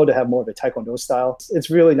wanted Ken Lo to have more of a Taekwondo style. It's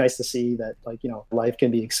really nice to see that, life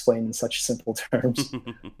can be explained in such simple terms.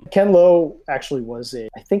 Ken Lo actually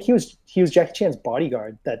I think he was Jackie Chan's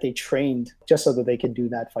bodyguard that they trained just so that they could do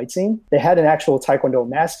that fight scene. They had an actual Taekwondo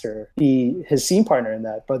master be his scene partner in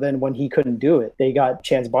that. But then when he couldn't do it, they got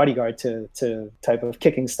Chan's bodyguard to type of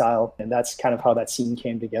kicking style. And that's kind of how that scene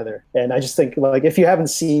came together. And I just think, if you haven't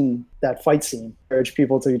seen that fight scene, I urge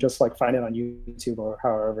people to just find it on YouTube or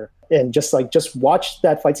however, and just watch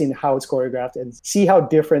that fight scene, how it's choreographed, and see how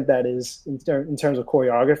different that is in terms of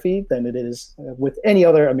choreography than it is with any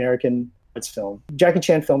other American arts film. Jackie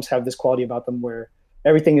Chan films have this quality about them where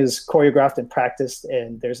everything is choreographed and practiced,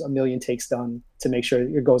 and there's a million takes done to make sure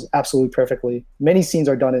it goes absolutely perfectly. Many scenes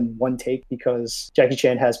are done in one take because Jackie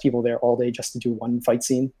Chan has people there all day just to do one fight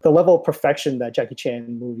scene. The level of perfection that Jackie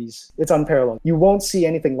Chan movies, it's unparalleled. You won't see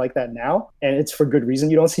anything like that now, and it's for good reason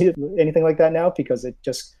you don't see anything like that now, because it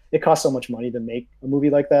costs so much money to make a movie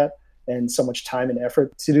like that, and so much time and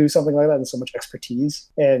effort to do something like that, and so much expertise.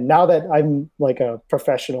 And now that I'm a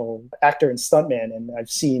professional actor and stuntman, and I've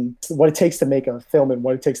seen what it takes to make a film and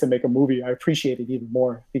what it takes to make a movie, I appreciate it even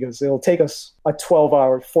more, because it'll take us a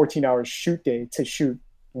 12-hour, 14-hour shoot day to shoot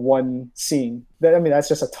one scene. That's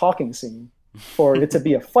just a talking scene. For it to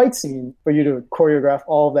be a fight scene, for you to choreograph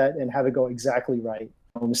all of that and have it go exactly right,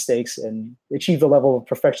 no mistakes, and achieve the level of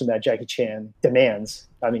perfection that Jackie Chan demands.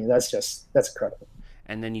 That's incredible.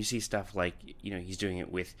 And then you see stuff like, he's doing it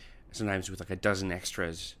sometimes with a dozen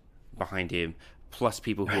extras behind him, plus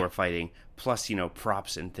people who are fighting, plus,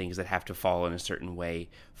 props and things that have to fall in a certain way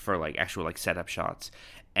for actual setup shots.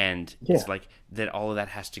 And it's that all of that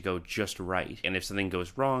has to go just right. And if something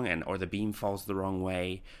goes wrong or the beam falls the wrong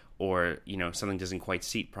way, or, something doesn't quite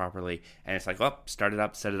seat properly, and it's start it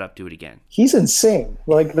up, set it up, do it again. He's insane.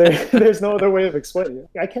 There's no other way of explaining it.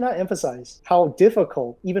 I cannot emphasize how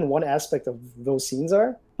difficult even one aspect of those scenes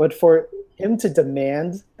are, but for him to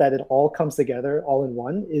demand that it all comes together all in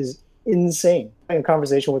one is insane. I had a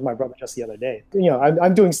conversation with my brother just the other day.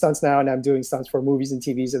 I'm doing stunts now, and I'm doing stunts for movies and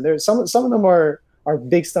TVs, and there's some of them are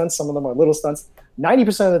big stunts, some of them are little stunts.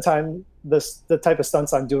 90% of the time, the type of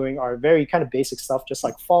stunts I'm doing are very kind of basic stuff, just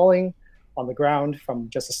falling on the ground from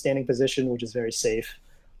just a standing position, which is very safe,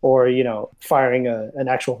 or firing an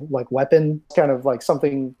actual weapon. Kind of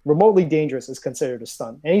something remotely dangerous is considered a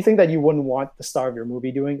stunt. Anything that you wouldn't want the star of your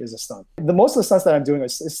movie doing is a stunt. The most of the stunts that I'm doing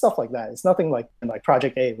is stuff like that. It's nothing like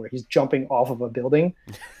Project A, where he's jumping off of a building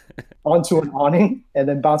onto an awning and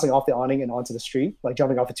then bouncing off the awning and onto the street,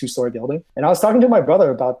 jumping off a 2-story building. And I was talking to my brother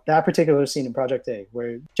about that particular scene in Project A,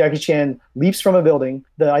 where Jackie Chan leaps from a building.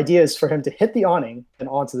 The idea is for him to hit the awning and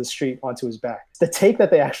onto the street, onto his back. The take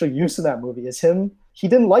that they actually used in that movie is him. He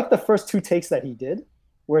didn't like the first 2 takes that he did,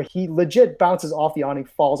 where he legit bounces off the awning,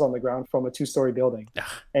 falls on the ground from a 2-story building.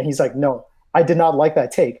 And he's like, no, I did not like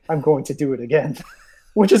that take. I'm going to do it again,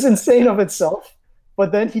 which is insane of itself.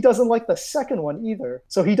 But then he doesn't like the second one either.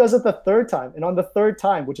 So he does it the third time. And on the third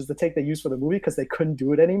time, which is the take they used for the movie because they couldn't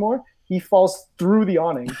do it anymore, he falls through the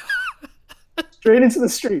awning straight into the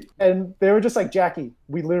street. And they were just like, Jackie,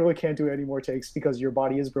 we literally can't do any more takes because your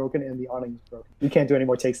body is broken and the awning is broken. We can't do any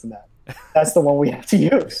more takes than that. That's the one we have to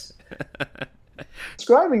use.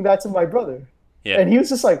 Describing that to my brother. Yeah. And he was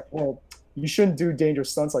just like, well, you shouldn't do dangerous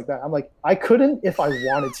stunts like that. I'm like, I couldn't if I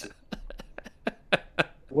wanted to.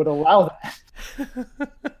 would allow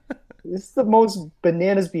that. It's the most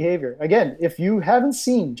bananas behavior. Again, if you haven't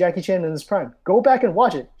seen Jackie Chan in his prime, go back and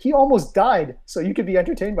watch it. He almost died so you could be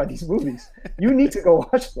entertained by these movies. You need to go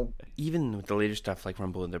watch them. Even with the later stuff like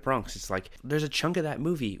Rumble in the Bronx, it's like there's a chunk of that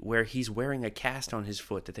movie where he's wearing a cast on his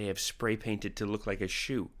foot that they have spray painted to look like a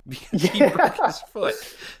shoe because he broke his foot.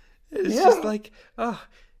 It's just like, oh,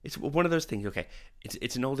 it's one of those things. Okay,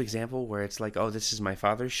 it's an old example where it's like, oh, this is my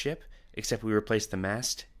father's ship, except we replaced the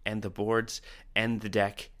mast and the boards and the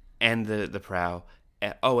deck and the prow.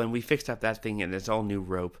 And we fixed up that thing, and it's all new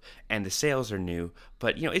rope, and the sails are new.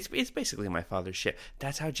 But, it's basically my father's ship.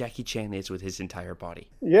 That's how Jackie Chan is with his entire body.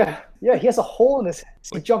 Yeah, he has a hole in his head.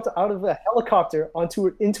 He jumped out of a helicopter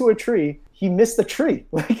into a tree. He missed the tree.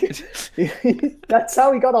 That's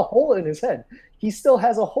how he got a hole in his head. He still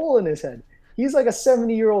has a hole in his head. He's like a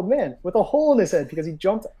 70-year-old man with a hole in his head because he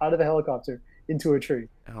jumped out of a helicopter into a tree.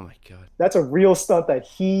 Oh, my God. That's a real stunt that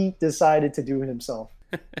he decided to do himself.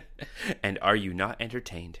 And are you not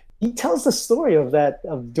entertained? He tells the story of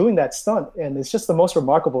doing that stunt, and it's just the most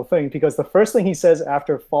remarkable thing because the first thing he says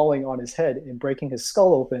after falling on his head and breaking his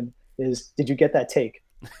skull open is, "Did you get that take?"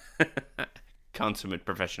 Consummate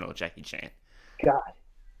professional Jackie Chan. God.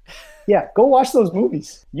 Yeah, go watch those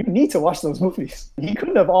movies. You need to watch those movies. He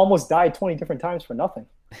couldn't have almost died 20 different times for nothing.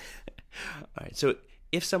 All right, so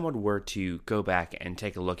if someone were to go back and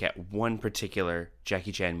take a look at one particular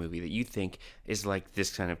Jackie Chan movie that you think is like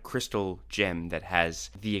this kind of crystal gem that has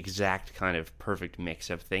the exact kind of perfect mix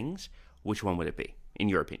of things, which one would it be, in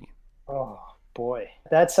your opinion? Oh, boy.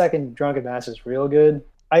 That second Drunken Master is real good.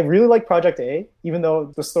 I really like Project A, even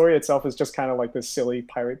though the story itself is just kind of like this silly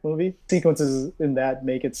pirate movie. Sequences in that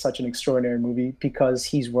make it such an extraordinary movie because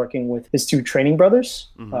he's working with his two training brothers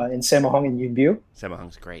in Sammo Hung and Yoon Bu. Sammo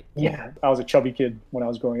Hung's great. Yeah, I was a chubby kid when I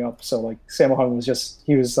was growing up, so like Sammo Hung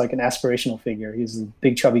he was like an aspirational figure. He's a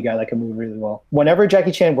big chubby guy that can move really well. Whenever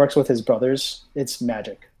Jackie Chan works with his brothers, it's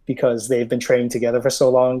magic. Because they've been training together for so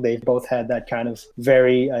long. They've both had that kind of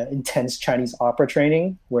very intense Chinese opera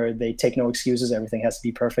training where they take no excuses. Everything has to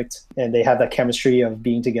be perfect. And they have that chemistry of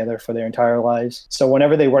being together for their entire lives. So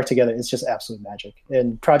whenever they work together, it's just absolute magic.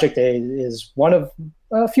 And Project A is one of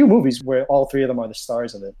a few movies where all three of them are the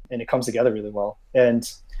stars of it. And it comes together really well.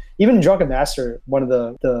 And even in Drunken Master, one of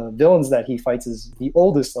the villains that he fights is the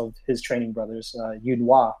oldest of his training brothers, Yun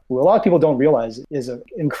Hua, who a lot of people don't realize is an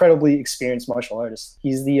incredibly experienced martial artist.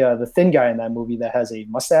 He's the thin guy in that movie that has a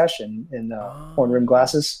mustache and horn-rimmed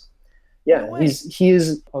glasses. Yeah, No, he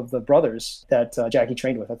is of the brothers that Jackie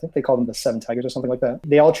trained with. I think they called them the Seven Tigers or something like that.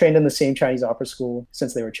 They all trained in the same Chinese opera school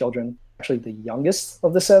since they were children. Actually, the youngest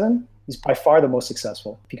of the seven, he's by far the most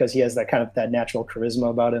successful because he has that natural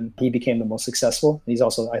charisma about him. He became the most successful. He's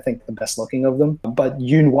also, I think, the best looking of them. But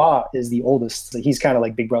Yun Hua is the oldest. He's kind of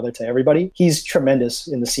like big brother to everybody. He's tremendous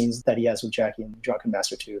in the scenes that he has with Jackie in Drunken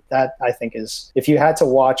Master 2. That, I think, is, if you had to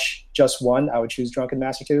watch just one, I would choose Drunken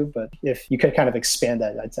Master 2. But if you could kind of expand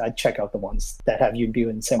that, I'd check out the ones that have Yun Bu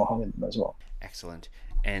and Sammo Hung in them as well. Excellent.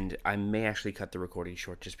 And I may actually cut the recording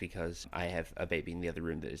short just because I have a baby in the other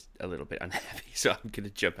room that is a little bit unhappy, so I'm going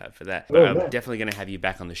to jump out for that. But I'm definitely going to have you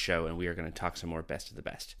back on the show, and we are going to talk some more Best of the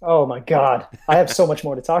Best. Oh, my God. I have so much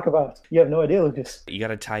more to talk about. You have no idea, Lucas. You got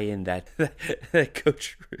to tie in that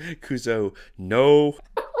Coach Kuzo, no.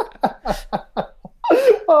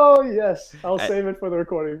 Oh, yes. I'll save it for the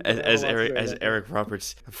recording. As Eric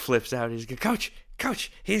Roberts flips out, he's going,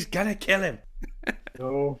 Coach, he's going to kill him.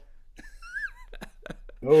 No.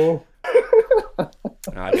 No.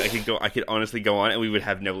 I could honestly go on and we would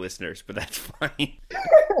have no listeners, but that's fine.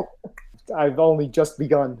 I've only just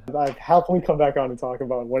begun. I've happily come back on and talk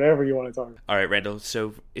about whatever you want to talk about. All right, Randall.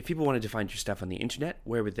 So if people wanted to find your stuff on the internet,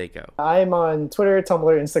 where would they go? I'm on Twitter, Tumblr,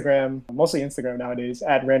 Instagram, mostly Instagram nowadays,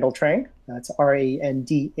 at Randall Trang. That's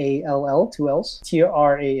Randall, 2 L's,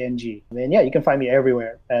 Trang. And yeah, you can find me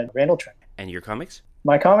everywhere at Randall Trang. And your comics?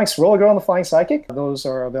 My comics, Roller Girl and the Flying Psychic, those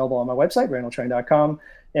are available on my website, randalltrang.com.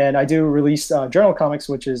 And I do release Journal Comics,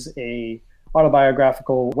 which is a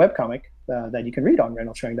autobiographical webcomic that you can read on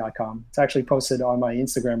randalltrang.com. It's actually posted on my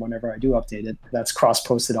Instagram whenever I do update it. That's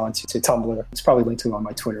cross-posted onto Tumblr. It's probably linked to on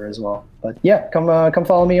my Twitter as well. But yeah, come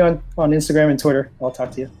follow me on Instagram and Twitter. I'll talk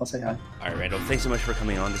to you. I'll say hi. All right, Randall, thanks so much for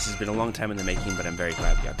coming on. This has been a long time in the making, but I'm very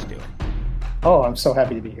glad we got to do it. Oh, I'm so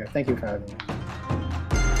happy to be here. Thank you for having me.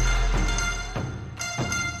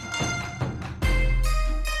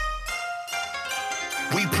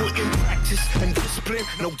 We put in practice and discipline,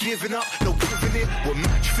 no giving up, no giving in. We're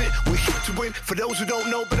match fit, we're here to win. For those who don't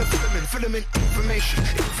know, better filament information.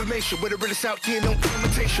 Where the realest out here, no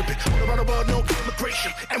imitation. All around the world, no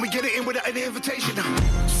immigration, and we get it in without an invitation.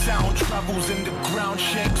 Sound travels and the ground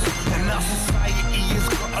shakes, and our society has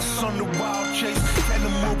got us on the wild chase. Tell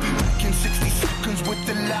them we'll be back in 60 seconds with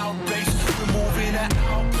the loud bass. We're moving at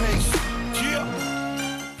our pace. Yeah.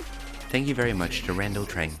 Thank you very much to Randall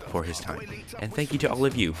Trang for his time, and thank you to all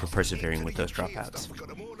of you for persevering with those dropouts.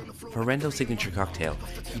 For Randall's signature cocktail,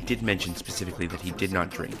 he did mention specifically that he did not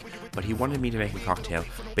drink, but he wanted me to make a cocktail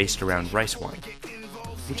based around rice wine,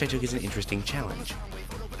 which I took as an interesting challenge.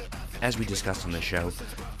 As we discussed on the show,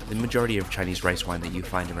 the majority of Chinese rice wine that you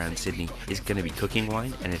find around Sydney is going to be cooking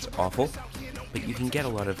wine, and it's awful, but you can get a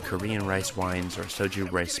lot of Korean rice wines or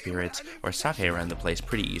soju rice spirits or sake around the place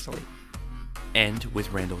pretty easily. And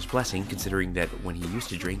with Randall's blessing, considering that when he used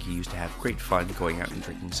to drink, he used to have great fun going out and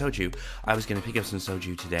drinking soju, I was going to pick up some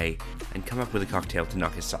soju today and come up with a cocktail to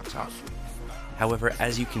knock his socks off. However,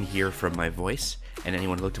 as you can hear from my voice, and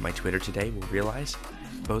anyone who looked at my Twitter today will realize,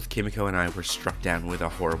 both Kimiko and I were struck down with a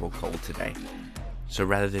horrible cold today. So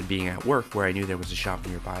rather than being at work where I knew there was a shop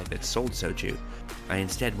nearby that sold soju, I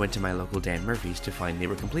instead went to my local Dan Murphy's to find they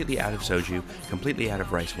were completely out of soju, completely out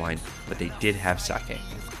of rice wine, but they did have sake.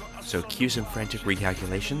 So cue some frantic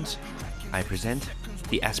recalculations. I present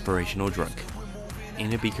the aspirational drunk.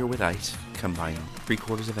 In a beaker with ice, combine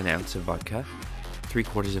 3/4 of an ounce of vodka,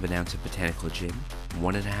 3/4 of an ounce of botanical gin,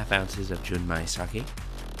 1.5 ounces of junmai sake,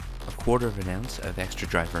 1/4 of an ounce of extra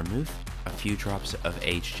dry vermouth, a few drops of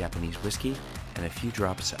aged Japanese whiskey, and a few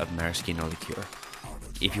drops of maraschino liqueur.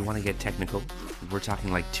 If you want to get technical, we're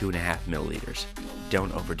talking like 2.5 milliliters.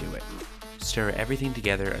 Don't overdo it. Stir everything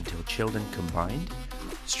together until chilled and combined.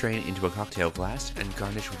 Strain into a cocktail glass and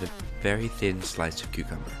garnish with a very thin slice of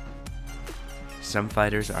cucumber. Some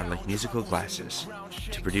fighters are like musical glasses.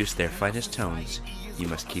 To produce their finest tones, you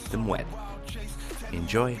must keep them wet.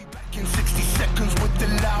 Enjoy. In 60 seconds with the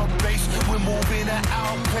loud bass, we're moving at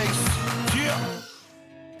our pace. Yeah.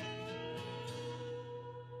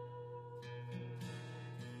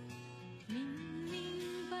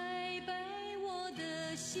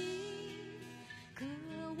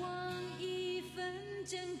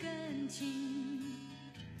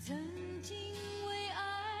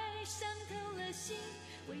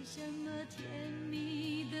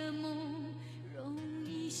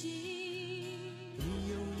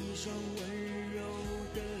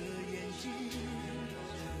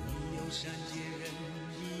 善解人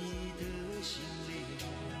意的心灵。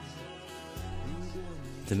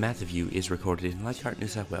 The Math of You is recorded in Leichhardt, New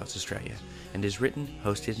South Wales, Australia, and is written,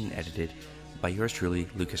 hosted, and edited by yours truly,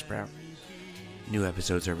 Lucas Brown. New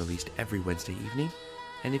episodes are released every Wednesday evening,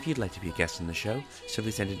 and if you'd like to be a guest on the show,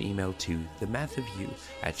 simply send an email to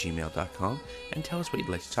themathofyou@gmail.com and tell us what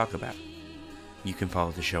you'd like to talk about. You can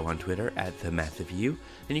follow the show on Twitter @TheMathOfYou,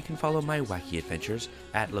 and you can follow my wacky adventures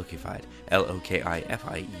 @Lokified,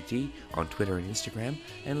 LOKIFIED, on Twitter and Instagram,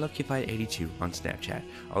 and Lokified82 on Snapchat,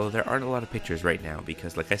 although there aren't a lot of pictures right now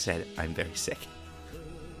because, like I said, I'm very sick.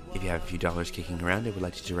 If you have a few dollars kicking around and would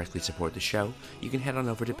like to directly support the show, you can head on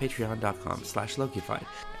over to patreon.com/Lokified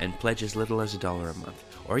and pledge as little as $1 a month,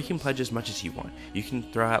 or you can pledge as much as you want. You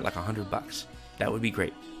can throw out like $100. That would be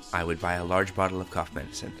great. I would buy a large bottle of cough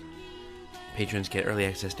medicine. Patrons get early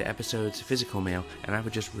access to episodes, physical mail, and I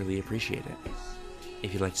would just really appreciate it.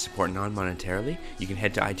 If you'd like to support non-monetarily, you can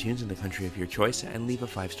head to iTunes in the country of your choice and leave a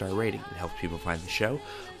 5-star rating. It helps people find the show,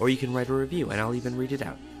 or you can write a review and I'll even read it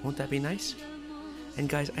out. Won't that be nice? And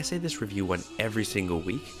guys, I say this review one every single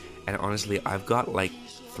week, and honestly, I've got like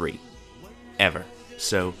 3. Ever.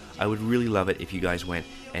 So I would really love it if you guys went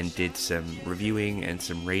and did some reviewing and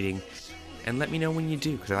some rating, and let me know when you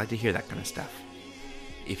do, because I like to hear that kind of stuff.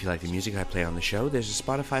 If you like the music I play on the show, there's a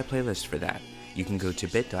Spotify playlist for that. You can go to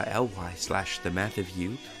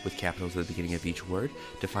bit.ly/themathofyou with capitals at the beginning of each word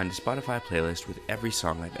to find a Spotify playlist with every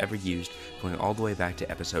song I've ever used, going all the way back to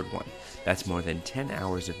episode 1. That's more than 10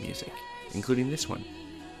 hours of music, including this one.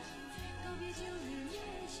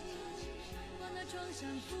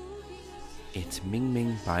 It's Ming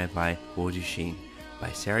Ming Bai Bai Wo Ju Xin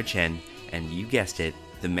by Sarah Chen, and you guessed it,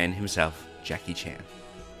 the man himself, Jackie Chan.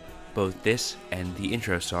 Both this and the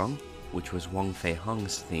intro song, which was Wong Fei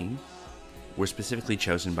Hung's theme, were specifically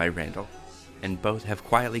chosen by Randall, and both have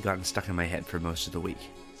quietly gotten stuck in my head for most of the week.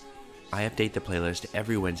 I update the playlist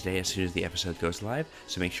every Wednesday as soon as the episode goes live,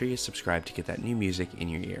 so make sure you subscribe to get that new music in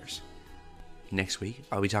your ears. Next week,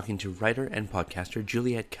 I'll be talking to writer and podcaster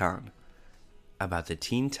Juliette Kahn about the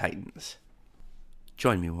Teen Titans.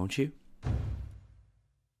 Join me, won't you?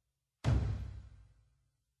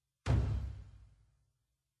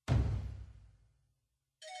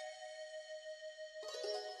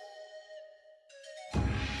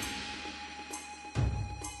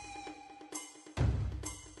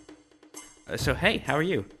 So, hey, how are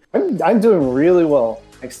you? I'm doing really well.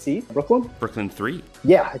 NXT, Brooklyn? Brooklyn 3.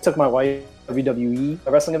 Yeah, I took my wife to a WWE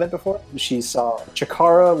wrestling event before. She saw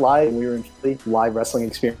Chikara live, and we were in Philly, live wrestling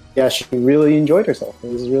experience. Yeah, she really enjoyed herself.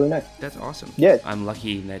 It was really nice. That's awesome. Yeah. I'm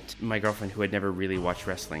lucky that my girlfriend, who had never really watched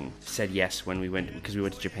wrestling, said yes when we went, because we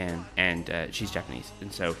went to Japan, and she's Japanese.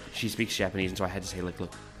 And so she speaks Japanese, and so I had to say, like,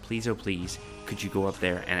 look, please, oh please, could you go up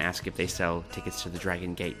there and ask if they sell tickets to the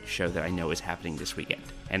Dragon Gate show that I know is happening this weekend?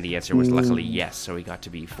 And the answer was luckily yes, so we got to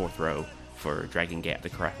be fourth row for Dragon Gate at the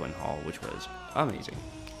Korakuen Hall, which was amazing.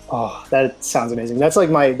 Oh, that sounds amazing. That's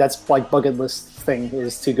like bucket list thing,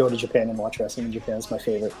 is to go to Japan and watch wrestling in Japan. It's my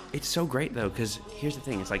favorite. It's so great though, because here's the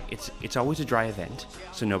thing: it's like it's always a dry event,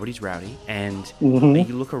 so nobody's rowdy, and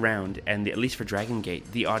you look around, and at least for Dragon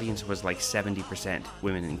Gate, the audience was like 70%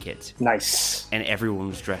 women and kids. Nice. And everyone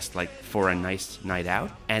was dressed like for a nice night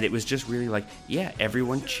out, and it was just really like, yeah,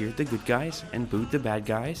 everyone cheered the good guys and booed the bad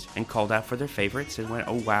guys and called out for their favorites and went,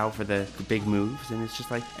 oh wow, for the big moves. And it's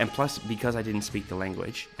just like, and plus because I didn't speak the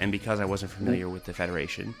language and because I wasn't familiar with the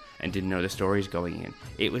Federation and didn't know the stories going in,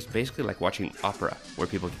 it was basically like watching opera where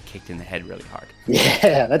people get kicked in the head really hard.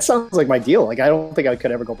 Yeah, that sounds like my deal. Like, I don't think I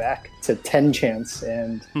could ever go back to 10 chants,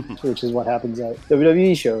 and which is what happens at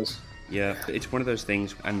WWE shows. Yeah, it's one of those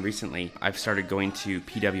things. And recently, I've started going to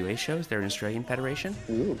PWA shows. They're an Australian federation.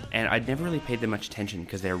 Ooh. And I'd never really paid them much attention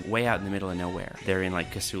because they're way out in the middle of nowhere. They're in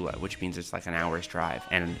like Casula, which means it's like an hour's drive.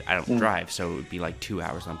 And I don't drive, so it would be like 2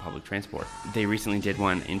 hours on public transport. They recently did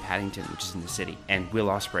one in Paddington, which is in the city. And Will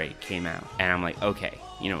Ospreay came out. And I'm like, okay,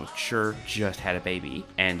 sure, just had a baby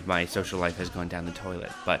and my social life has gone down the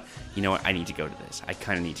toilet, but you know what? I need to go to this. I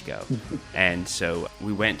kind of need to go. And so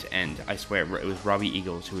we went, and I swear it was Robbie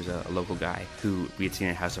Eagles, who was a local guy who we had seen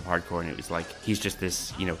at House of Hardcore, and it was like, he's just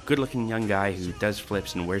this, good-looking young guy who does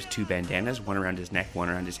flips and wears 2 bandanas, one around his neck, one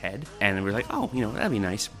around his head. And we're like, oh, that'd be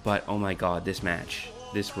nice. But oh my God, this match.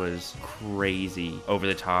 This was crazy, over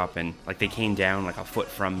the top, and like they came down like a foot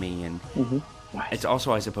from me, and it's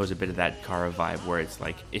also, I suppose, a bit of that Kara vibe where it's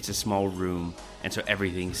like it's a small room, and so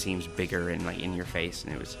everything seems bigger and like in your face,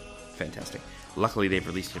 and it was fantastic. Luckily, they've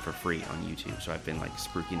released it for free on YouTube, so I've been like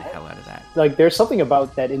spruiking the hell out of that. Like, there's something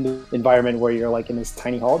about that environment where you're like in this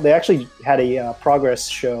tiny hall. They actually had a Progress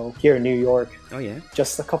show here in New York. Oh yeah,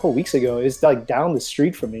 just a couple weeks ago. It's like down the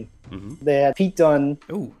street from me. They had Pete Dunne.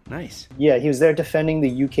 Oh, nice. Yeah, he was there defending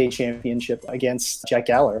the UK championship against Jack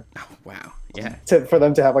Gallagher. Oh, wow. Yeah. For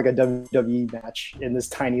them to have like a WWE match in this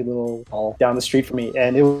tiny little hall down the street from me.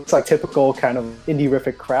 And it was like typical kind of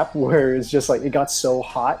indie-rific crap where it's just like it got so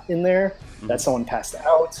hot in there that someone passed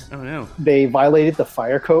out. Oh, no. They violated the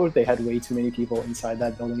fire code. They had way too many people inside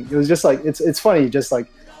that building. It was just like, it's funny, just like,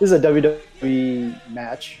 this is a WWE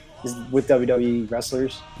match with WWE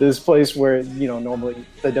wrestlers. This place where, normally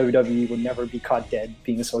the WWE would never be caught dead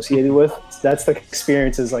being associated with. That's the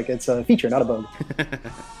experience, is like, it's a feature, not a bug.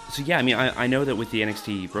 So yeah, I mean, I know that with the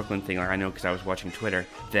NXT Brooklyn thing, like I know because I was watching Twitter,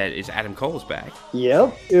 that is Adam Cole's back.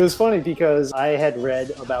 Yep. It was funny because I had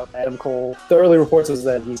read about Adam Cole. The early reports was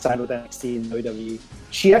that he signed with NXT and WWE.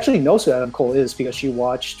 She actually knows who Adam Cole is because she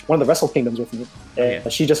watched one of the Wrestle Kingdoms with me.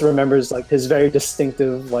 And she just remembers like his very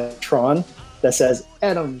distinctive like Tron that says,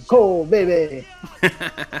 Adam Cole, baby.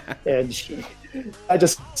 And I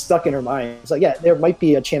just stuck in her mind. It's like, yeah, there might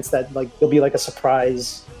be a chance that like there'll be like a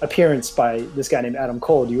surprise appearance by this guy named Adam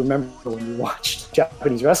Cole. Do you remember when you watched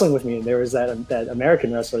Japanese wrestling with me, and there was that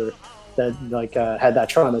American wrestler that like had that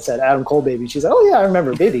Tron that said Adam Cole, baby? She's like, oh yeah, I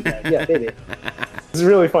remember, baby guy. Yeah, baby. It's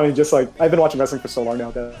really funny. Just like, I've been watching wrestling for so long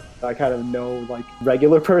now that I kind of know like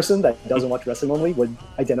regular person that doesn't watch wrestling normally would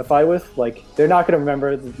identify with. Like, they're not going to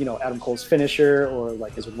remember Adam Cole's finisher or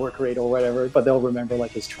like his work rate or whatever, but they'll remember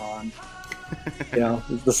like his Tron.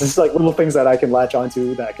 This is like little things that I can latch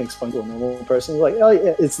onto that I can explain to a normal person. Like, oh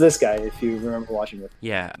yeah, it's this guy, if you remember watching it.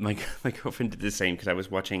 Yeah, my girlfriend did the same because I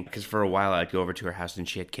was watching, because for a while I'd go over to her house and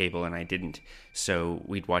she had cable and I didn't. So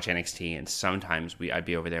we'd watch NXT, and sometimes I'd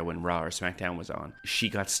be over there when Raw or SmackDown was on. She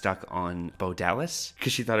got stuck on Bo Dallas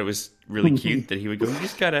because she thought it was really cute that he would go, you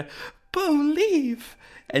just gotta believe.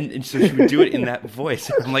 And so she would do it in that voice.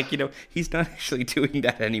 I'm like, he's not actually doing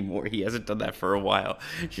that anymore. He hasn't done that for a while.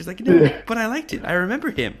 She's like, no, but I liked it. I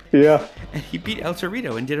remember him. Yeah. And he beat El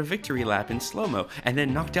Torito and did a victory lap in slow-mo and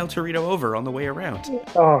then knocked El Torito over on the way around.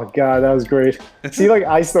 Oh, God, that was great. See, like,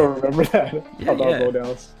 I still remember that about Bo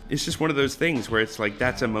Dallas. it's just one of those things where it's like,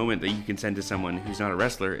 that's a moment that you can send to someone who's not a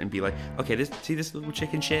wrestler and be like, okay, see this little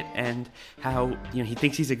chicken shit and how, he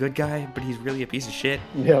thinks he's a good guy, but he's really a piece of shit.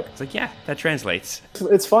 Yep. It's like, yeah, that translates.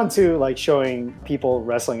 It's fun too, like showing people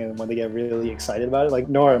wrestling and when they get really excited about it. Like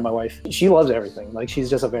Nora, my wife, she loves everything. Like she's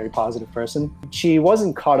just a very positive person. She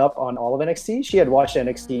wasn't caught up on all of NXT. She had watched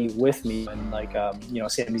NXT with me and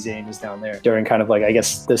Sami Zayn was down there during kind of like, I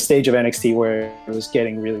guess, the stage of NXT where it was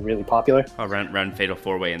getting really, really popular. Oh, around Fatal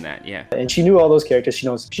 4-Way and that, yeah. And she knew all those characters.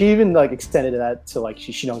 She even like extended that to like,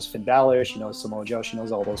 she knows Finn Balor, she knows Samoa Joe, she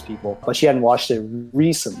knows all those people. But she hadn't watched it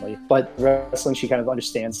recently. But wrestling, she kind of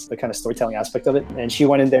understands the kind of storytelling aspect of it. And she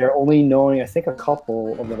went in there only knowing, I think, a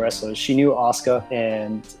couple of the wrestlers. She knew Asuka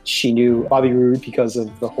and she knew Bobby Roode because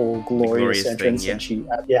of the whole glorious entrance. Thing,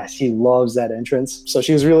 yeah. And she loves that entrance. So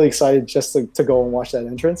she was really excited just to go and watch that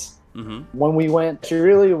entrance. Mm-hmm. When we went, she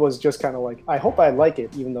really was just kind of like, I hope I like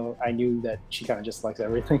it, even though I knew that she kind of just likes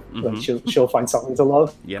everything. Mm-hmm. Like she'll find something to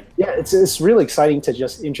love. Yep. Yeah, it's really exciting to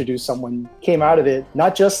just introduce someone, came out of it,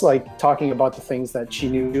 not just like talking about the things that she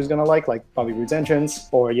knew she was going to like Bobby Roode's entrance,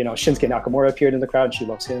 or, Shinsuke Nakamura appeared in the crowd, she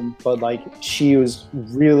loves him. But like, she was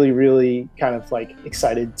really, really kind of like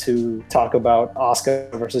excited to talk about Asuka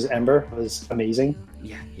versus Ember. It was amazing.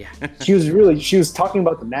 Yeah. She was talking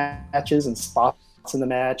about the matches and spots in the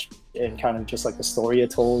match and kind of just like the story it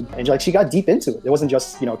told, and like she got deep into it. It wasn't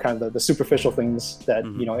just kind of the superficial things that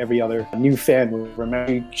every other new fan would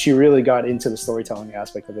remember. She really got into the storytelling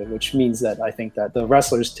aspect of it, which means that I think that the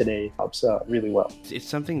wrestlers today helps really well. It's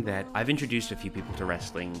something that I've introduced a few people to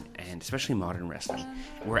wrestling, and especially modern wrestling.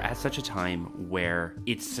 We're at such a time where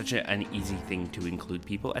it's such an easy thing to include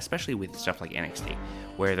people, especially with stuff like NXT,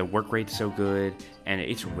 where the work rate's so good, and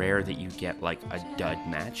it's rare that you get like a dud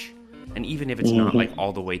match. And even if it's not like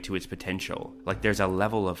all the way to its potential, like there's a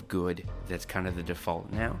level of good that's kind of the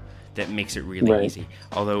default now that makes it really easy.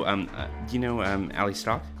 Although, do you know Ali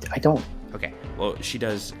Stock? I don't. Okay, well, she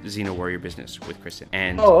does Xena Warrior Business with Kristen.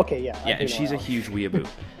 And yeah. Yeah, and she's a huge weeaboo.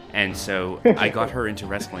 And so I got her into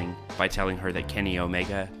wrestling by telling her that Kenny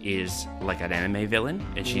Omega is like an anime villain.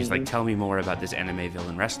 And she's like, tell me more about this anime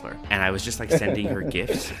villain wrestler. And I was just like sending her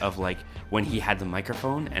gifs of like when he had the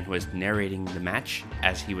microphone and was narrating the match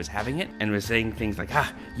as he was having it and was saying things like,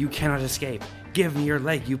 you cannot escape. Give me your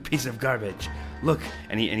leg, you piece of garbage. Look.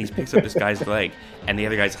 And he picks up this guy's leg and the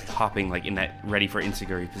other guy's like hopping like in that ready for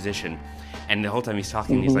enziguri position. And the whole time he's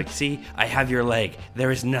talking, he's like, see, I have your leg.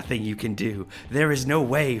 There is nothing you can do. There is no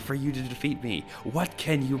way for you to defeat me. What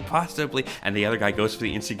can you possibly... And the other guy goes for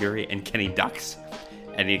the enziguri and Kenny ducks.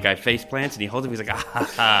 And the guy face plants and he holds him. He's like,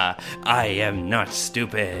 I am not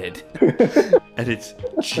stupid. And it's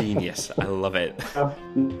genius. I love it. I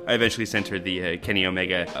eventually sent her the Kenny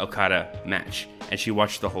Omega Okada match. And she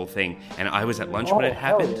watched the whole thing. And I was at lunch when it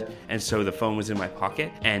happened. Yeah. And so the phone was in my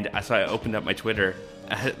pocket. And so I opened up my Twitter.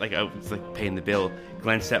 I was like paying the bill,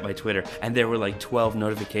 glanced at my Twitter, and there were like 12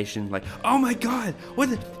 notifications like, oh my god,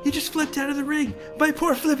 he just flipped out of the ring, my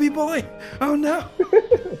poor flippy boy, oh no.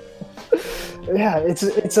 Yeah,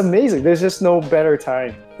 it's amazing. There's just no better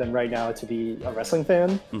time than right now to be a wrestling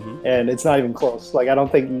fan, and it's not even close. Like, I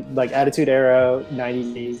don't think like Attitude Era,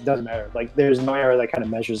 90s, doesn't matter. Like, there's no era that kind of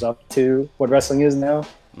measures up to what wrestling is now.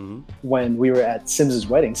 When we were at Sims's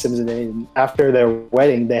wedding, Sims and Aiden, after their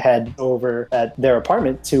wedding, they had over at their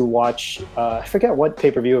apartment to watch, I forget what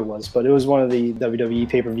pay-per-view it was, but it was one of the WWE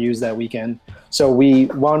pay-per-views that weekend. So we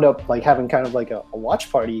wound up like having kind of like a watch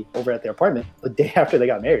party over at their apartment the day after they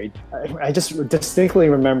got married. I just distinctly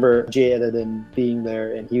remember Jay Edidin being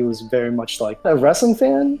there, and he was very much like a wrestling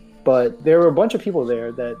fan. But there were a bunch of people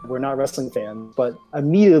there that were not wrestling fans, but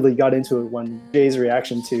immediately got into it when Jay's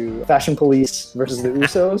reaction to Fashion Police versus the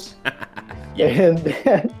Usos. Yeah. And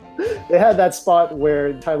they had that spot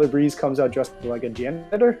where Tyler Breeze comes out dressed like a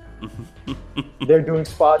janitor. They're doing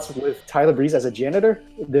spots with Tyler Breeze as a janitor.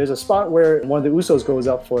 There's a spot where one of the Usos goes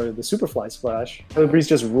up for the Superfly splash. Tyler Breeze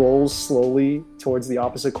just rolls slowly towards the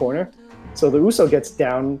opposite corner. So the Uso gets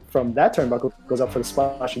down from that turnbuckle, goes up for the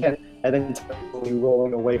splash again, and then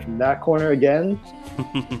rolling away from that corner again.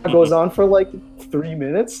 It goes on for like 3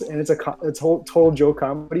 minutes, and it's a total joke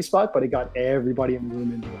comedy spot, but it got everybody in the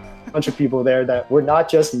room into it. A bunch of people there that were not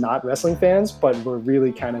just not wrestling fans, but were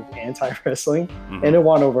really kind of anti-wrestling, and it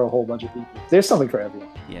won over a whole bunch of people. There's something for everyone.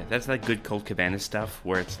 Yeah, that's like good Colt Cabana stuff,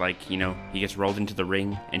 where it's like, he gets rolled into the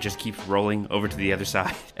ring and just keeps rolling over to the other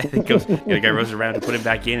side. And it goes, the guy rolls around to put him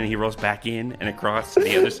back in, and he rolls back in and across to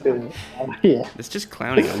the other side. Yeah. It's just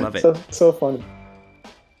clowning. I love it. So funny.